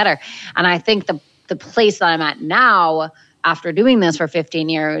 And I think the place that I'm at now after doing this for 15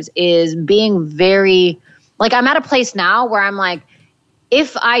 years is being very, like I'm at a place now where I'm like,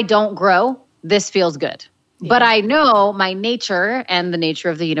 if I don't grow, this feels good. Yeah. But I know my nature and the nature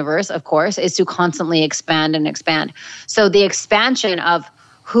of the universe, of course, is to constantly expand and expand. So the expansion of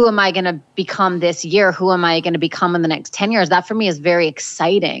who am I going to become this year? Who am I going to become in the next 10 years? That for me is very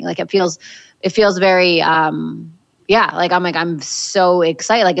exciting. Like it feels very, I'm so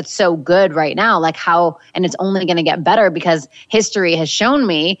excited. Like it's so good right now, like how, and it's only going to get better because history has shown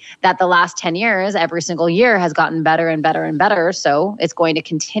me that the last 10 years, every single year has gotten better and better and better. So it's going to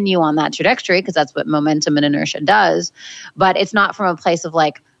continue on that trajectory because that's what momentum and inertia does. But it's not from a place of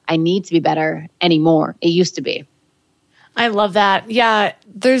like, I need to be better anymore. It used to be. I love that. Yeah.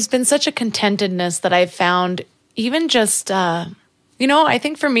 There's been such a contentedness that I've found even just, I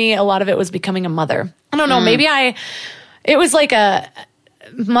think for me, a lot of it was becoming a mother. I don't know. Maybe it was like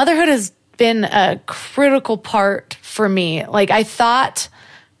motherhood has been a critical part for me. Like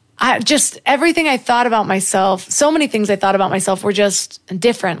everything I thought about myself, so many things I thought about myself were just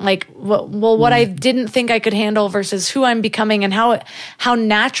different. Like, what I didn't think I could handle versus who I'm becoming and how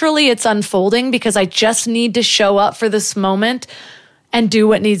naturally it's unfolding because I just need to show up for this moment and do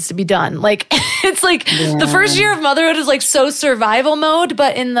what needs to be done. Like, it's like the first year of motherhood is like so survival mode,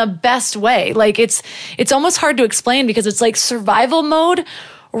 but in the best way. Like it's almost hard to explain because it's like survival mode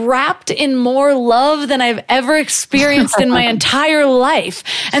wrapped in more love than I've ever experienced in my entire life.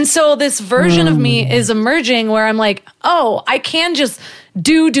 And so this version of me is emerging where I'm like, oh, I can just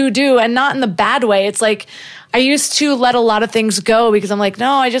do, and not in the bad way. It's like, I used to let a lot of things go because I'm like,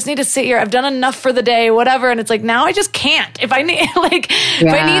 no, I just need to sit here. I've done enough for the day, whatever. And it's like, now I just can't. If I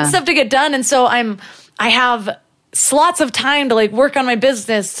need stuff to get done. And so I have slots of time to like work on my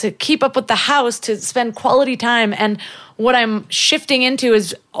business, to keep up with the house, to spend quality time. And what I'm shifting into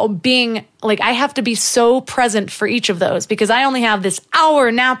is being like, I have to be so present for each of those because I only have this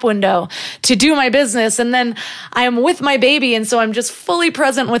hour nap window to do my business. And then I am with my baby. And so I'm just fully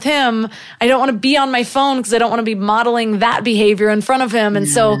present with him. I don't want to be on my phone because I don't want to be modeling that behavior in front of him. And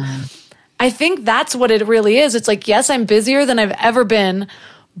so I think that's what it really is. It's like, yes, I'm busier than I've ever been,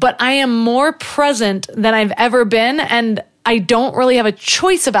 but I am more present than I've ever been. And I don't really have a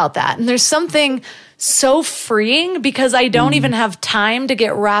choice about that. And there's something so freeing because I don't even have time to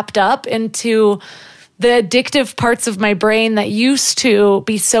get wrapped up into the addictive parts of my brain that used to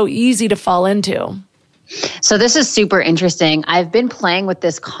be so easy to fall into. So this is super interesting. I've been playing with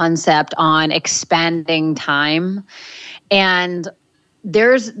this concept on expanding time, and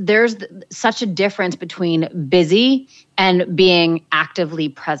there's such a difference between busy and being actively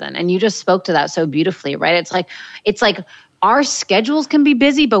present. And you just spoke to that so beautifully, right? It's like our schedules can be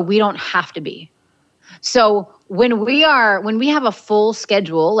busy, but we don't have to be. So when we have a full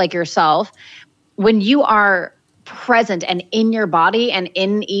schedule like yourself, when you are present and in your body and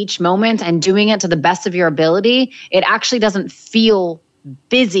in each moment and doing it to the best of your ability, it actually doesn't feel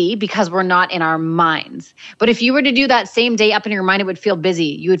busy because we're not in our minds. But if you were to do that same day up in your mind, it would feel busy.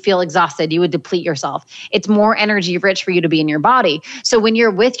 You would feel exhausted. You would deplete yourself. It's more energy rich for you to be in your body. So when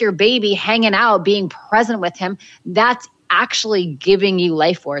you're with your baby, hanging out, being present with him, that's actually giving you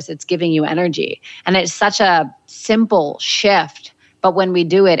life force. It's giving you energy. And it's such a simple shift. But when we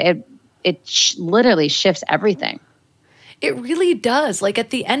do it, it literally shifts everything. It really does. Like at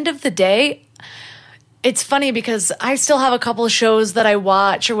the end of the day, it's funny because I still have a couple of shows that I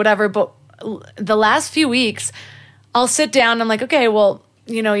watch or whatever, but the last few weeks, I'll sit down and I'm like, okay, well,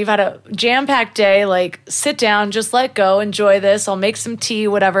 you've had a jam-packed day, like sit down, just let go, enjoy this. I'll make some tea,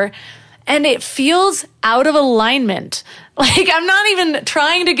 whatever. And it feels out of alignment. Like I'm not even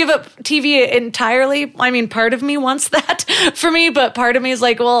trying to give up TV entirely. I mean, part of me wants that for me, but part of me is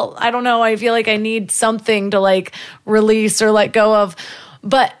like, well, I don't know. I feel like I need something to like release or let go of.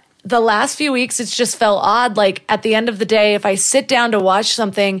 But the last few weeks, it's just felt odd. Like at the end of the day, if I sit down to watch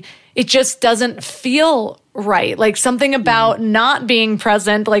something, it just doesn't feel right. Like something about not being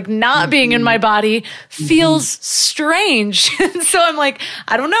present, like not being in my body feels strange. So I'm like,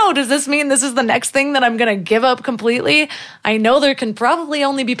 I don't know. Does this mean this is the next thing that I'm going to give up completely? I know there can probably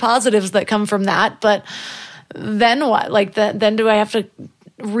only be positives that come from that, but then what? Like then do I have to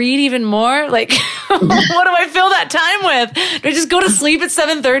read even more? Like what do I fill that time with? Do I just go to sleep at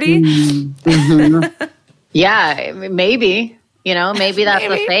 7:30? Mm-hmm. Yeah, maybe. Maybe that's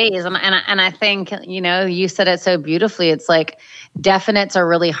the phase. And I think, you said it so beautifully. It's like definites are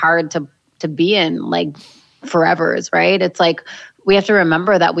really hard to be in, like forevers, right? It's like we have to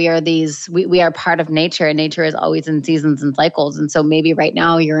remember that we are part of nature, and nature is always in seasons and cycles. And so maybe right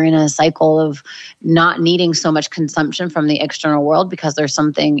now you're in a cycle of not needing so much consumption from the external world because there's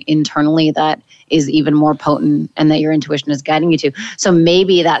something internally that is even more potent and that your intuition is guiding you to. So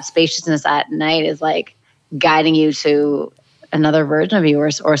maybe that spaciousness at night is like guiding you to another version of you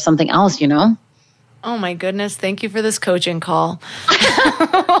or something else, Oh my goodness. Thank you for this coaching call.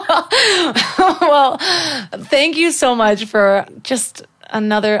 Well, thank you so much for just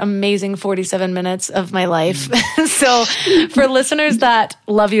another amazing 47 minutes of my life. So for listeners that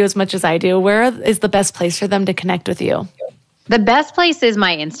love you as much as I do, where is the best place for them to connect with you? The best place is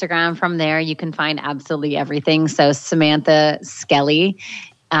my Instagram. From there, you can find absolutely everything. So Samantha Skelly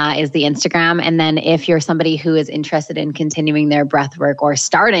is the Instagram. And then if you're somebody who is interested in continuing their breathwork or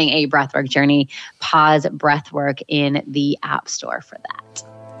starting a breathwork journey, pause breathwork in the App Store for that.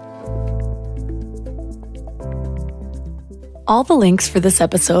 All the links for this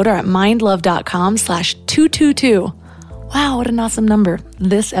episode are at mindlove.com/222. Wow, what an awesome number.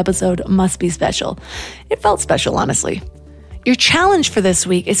 This episode must be special. It felt special, honestly. Your challenge for this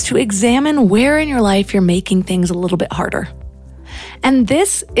week is to examine where in your life you're making things a little bit harder. And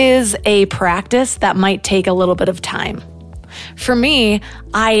this is a practice that might take a little bit of time. For me,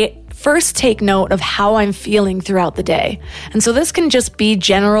 I first take note of how I'm feeling throughout the day. And so this can just be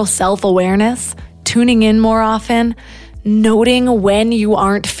general self-awareness, tuning in more often, noting when you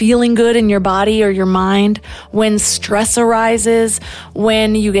aren't feeling good in your body or your mind, when stress arises,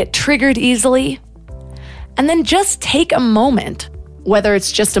 when you get triggered easily. And then just take a moment, whether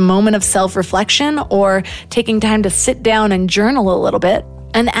it's just a moment of self-reflection or taking time to sit down and journal a little bit,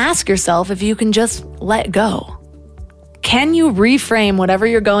 and ask yourself if you can just let go. Can you reframe whatever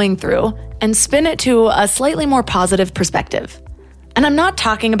you're going through and spin it to a slightly more positive perspective? And I'm not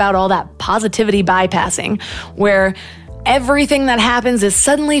talking about all that positivity bypassing, where everything that happens is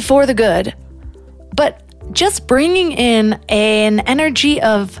suddenly for the good, but just bringing in an energy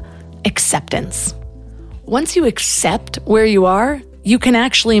of acceptance. Once you accept where you are, you can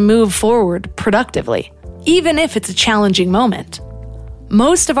actually move forward productively, even if it's a challenging moment.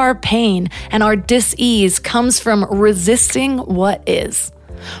 Most of our pain and our dis-ease comes from resisting what is.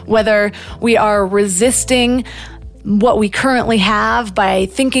 Whether we are resisting what we currently have by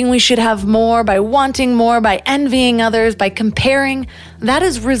thinking we should have more, by wanting more, by envying others, by comparing, that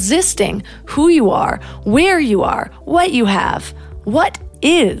is resisting who you are, where you are, what you have, what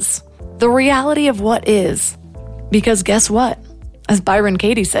is, the reality of what is. Because guess what? As Byron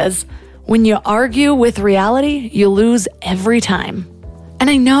Katie says, when you argue with reality, you lose every time. And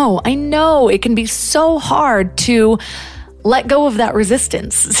I know it can be so hard to let go of that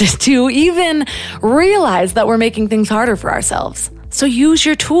resistance, to even realize that we're making things harder for ourselves. So use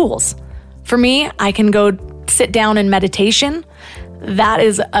your tools. For me, I can go sit down in meditation. That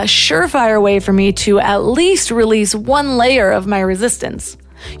is a surefire way for me to at least release one layer of my resistance.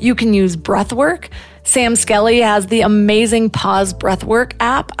 You can use breath work Sam Skelly has the amazing Pause Breathwork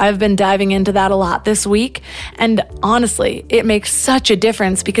app. I've been diving into that a lot this week. And honestly, it makes such a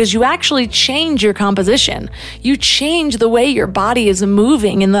difference because you actually change your composition. You change the way your body is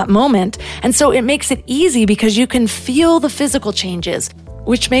moving in that moment. And so it makes it easy because you can feel the physical changes,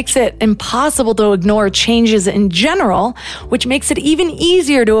 which makes it impossible to ignore changes in general, which makes it even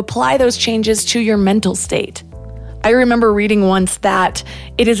easier to apply those changes to your mental state. I remember reading once that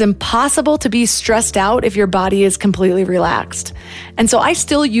it is impossible to be stressed out if your body is completely relaxed. And so I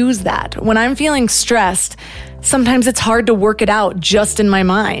still use that. When I'm feeling stressed, sometimes it's hard to work it out just in my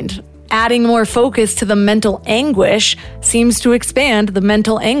mind. Adding more focus to the mental anguish seems to expand the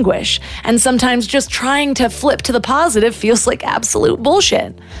mental anguish. And sometimes just trying to flip to the positive feels like absolute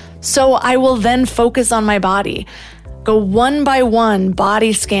bullshit. So I will then focus on my body. Go one by one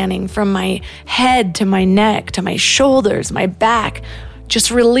body scanning from my head to my neck to my shoulders, my back,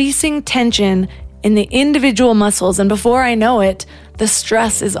 just releasing tension in the individual muscles. And before I know it, the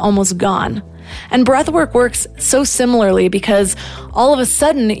stress is almost gone. And breathwork works so similarly because all of a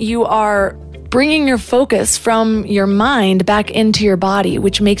sudden you are bringing your focus from your mind back into your body,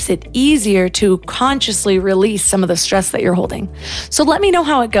 which makes it easier to consciously release some of the stress that you're holding. So let me know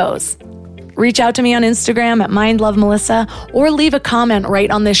how it goes. Reach out to me on Instagram at mindlovemelissa or leave a comment right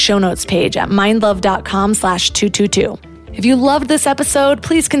on this show notes page at mindlove.com/222. If you loved this episode,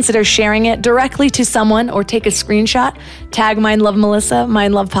 please consider sharing it directly to someone or take a screenshot, tag mindlovemelissa,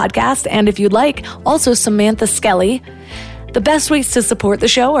 mindlove podcast, and if you'd like, also Samantha Skelly. The best ways to support the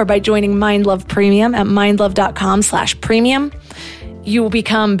show are by joining Mindlove Premium at mindlove.com/premium. You will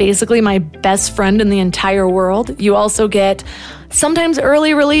become basically my best friend in the entire world. You also get sometimes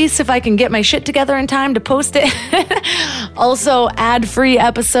early release if I can get my shit together in time to post it. Also ad-free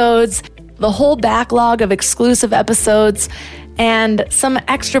episodes, the whole backlog of exclusive episodes, and some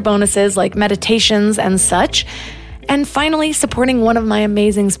extra bonuses like meditations and such. And finally, supporting one of my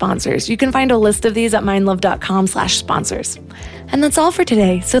amazing sponsors. You can find a list of these at mindlove.com/sponsors. And that's all for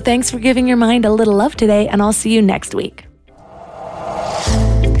today. So thanks for giving your mind a little love today, and I'll see you next week.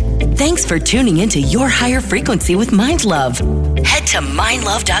 Thanks for tuning into Your Higher Frequency with Mind Love. Head to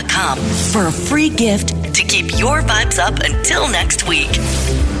mindlove.com for a free gift to keep your vibes up until next week.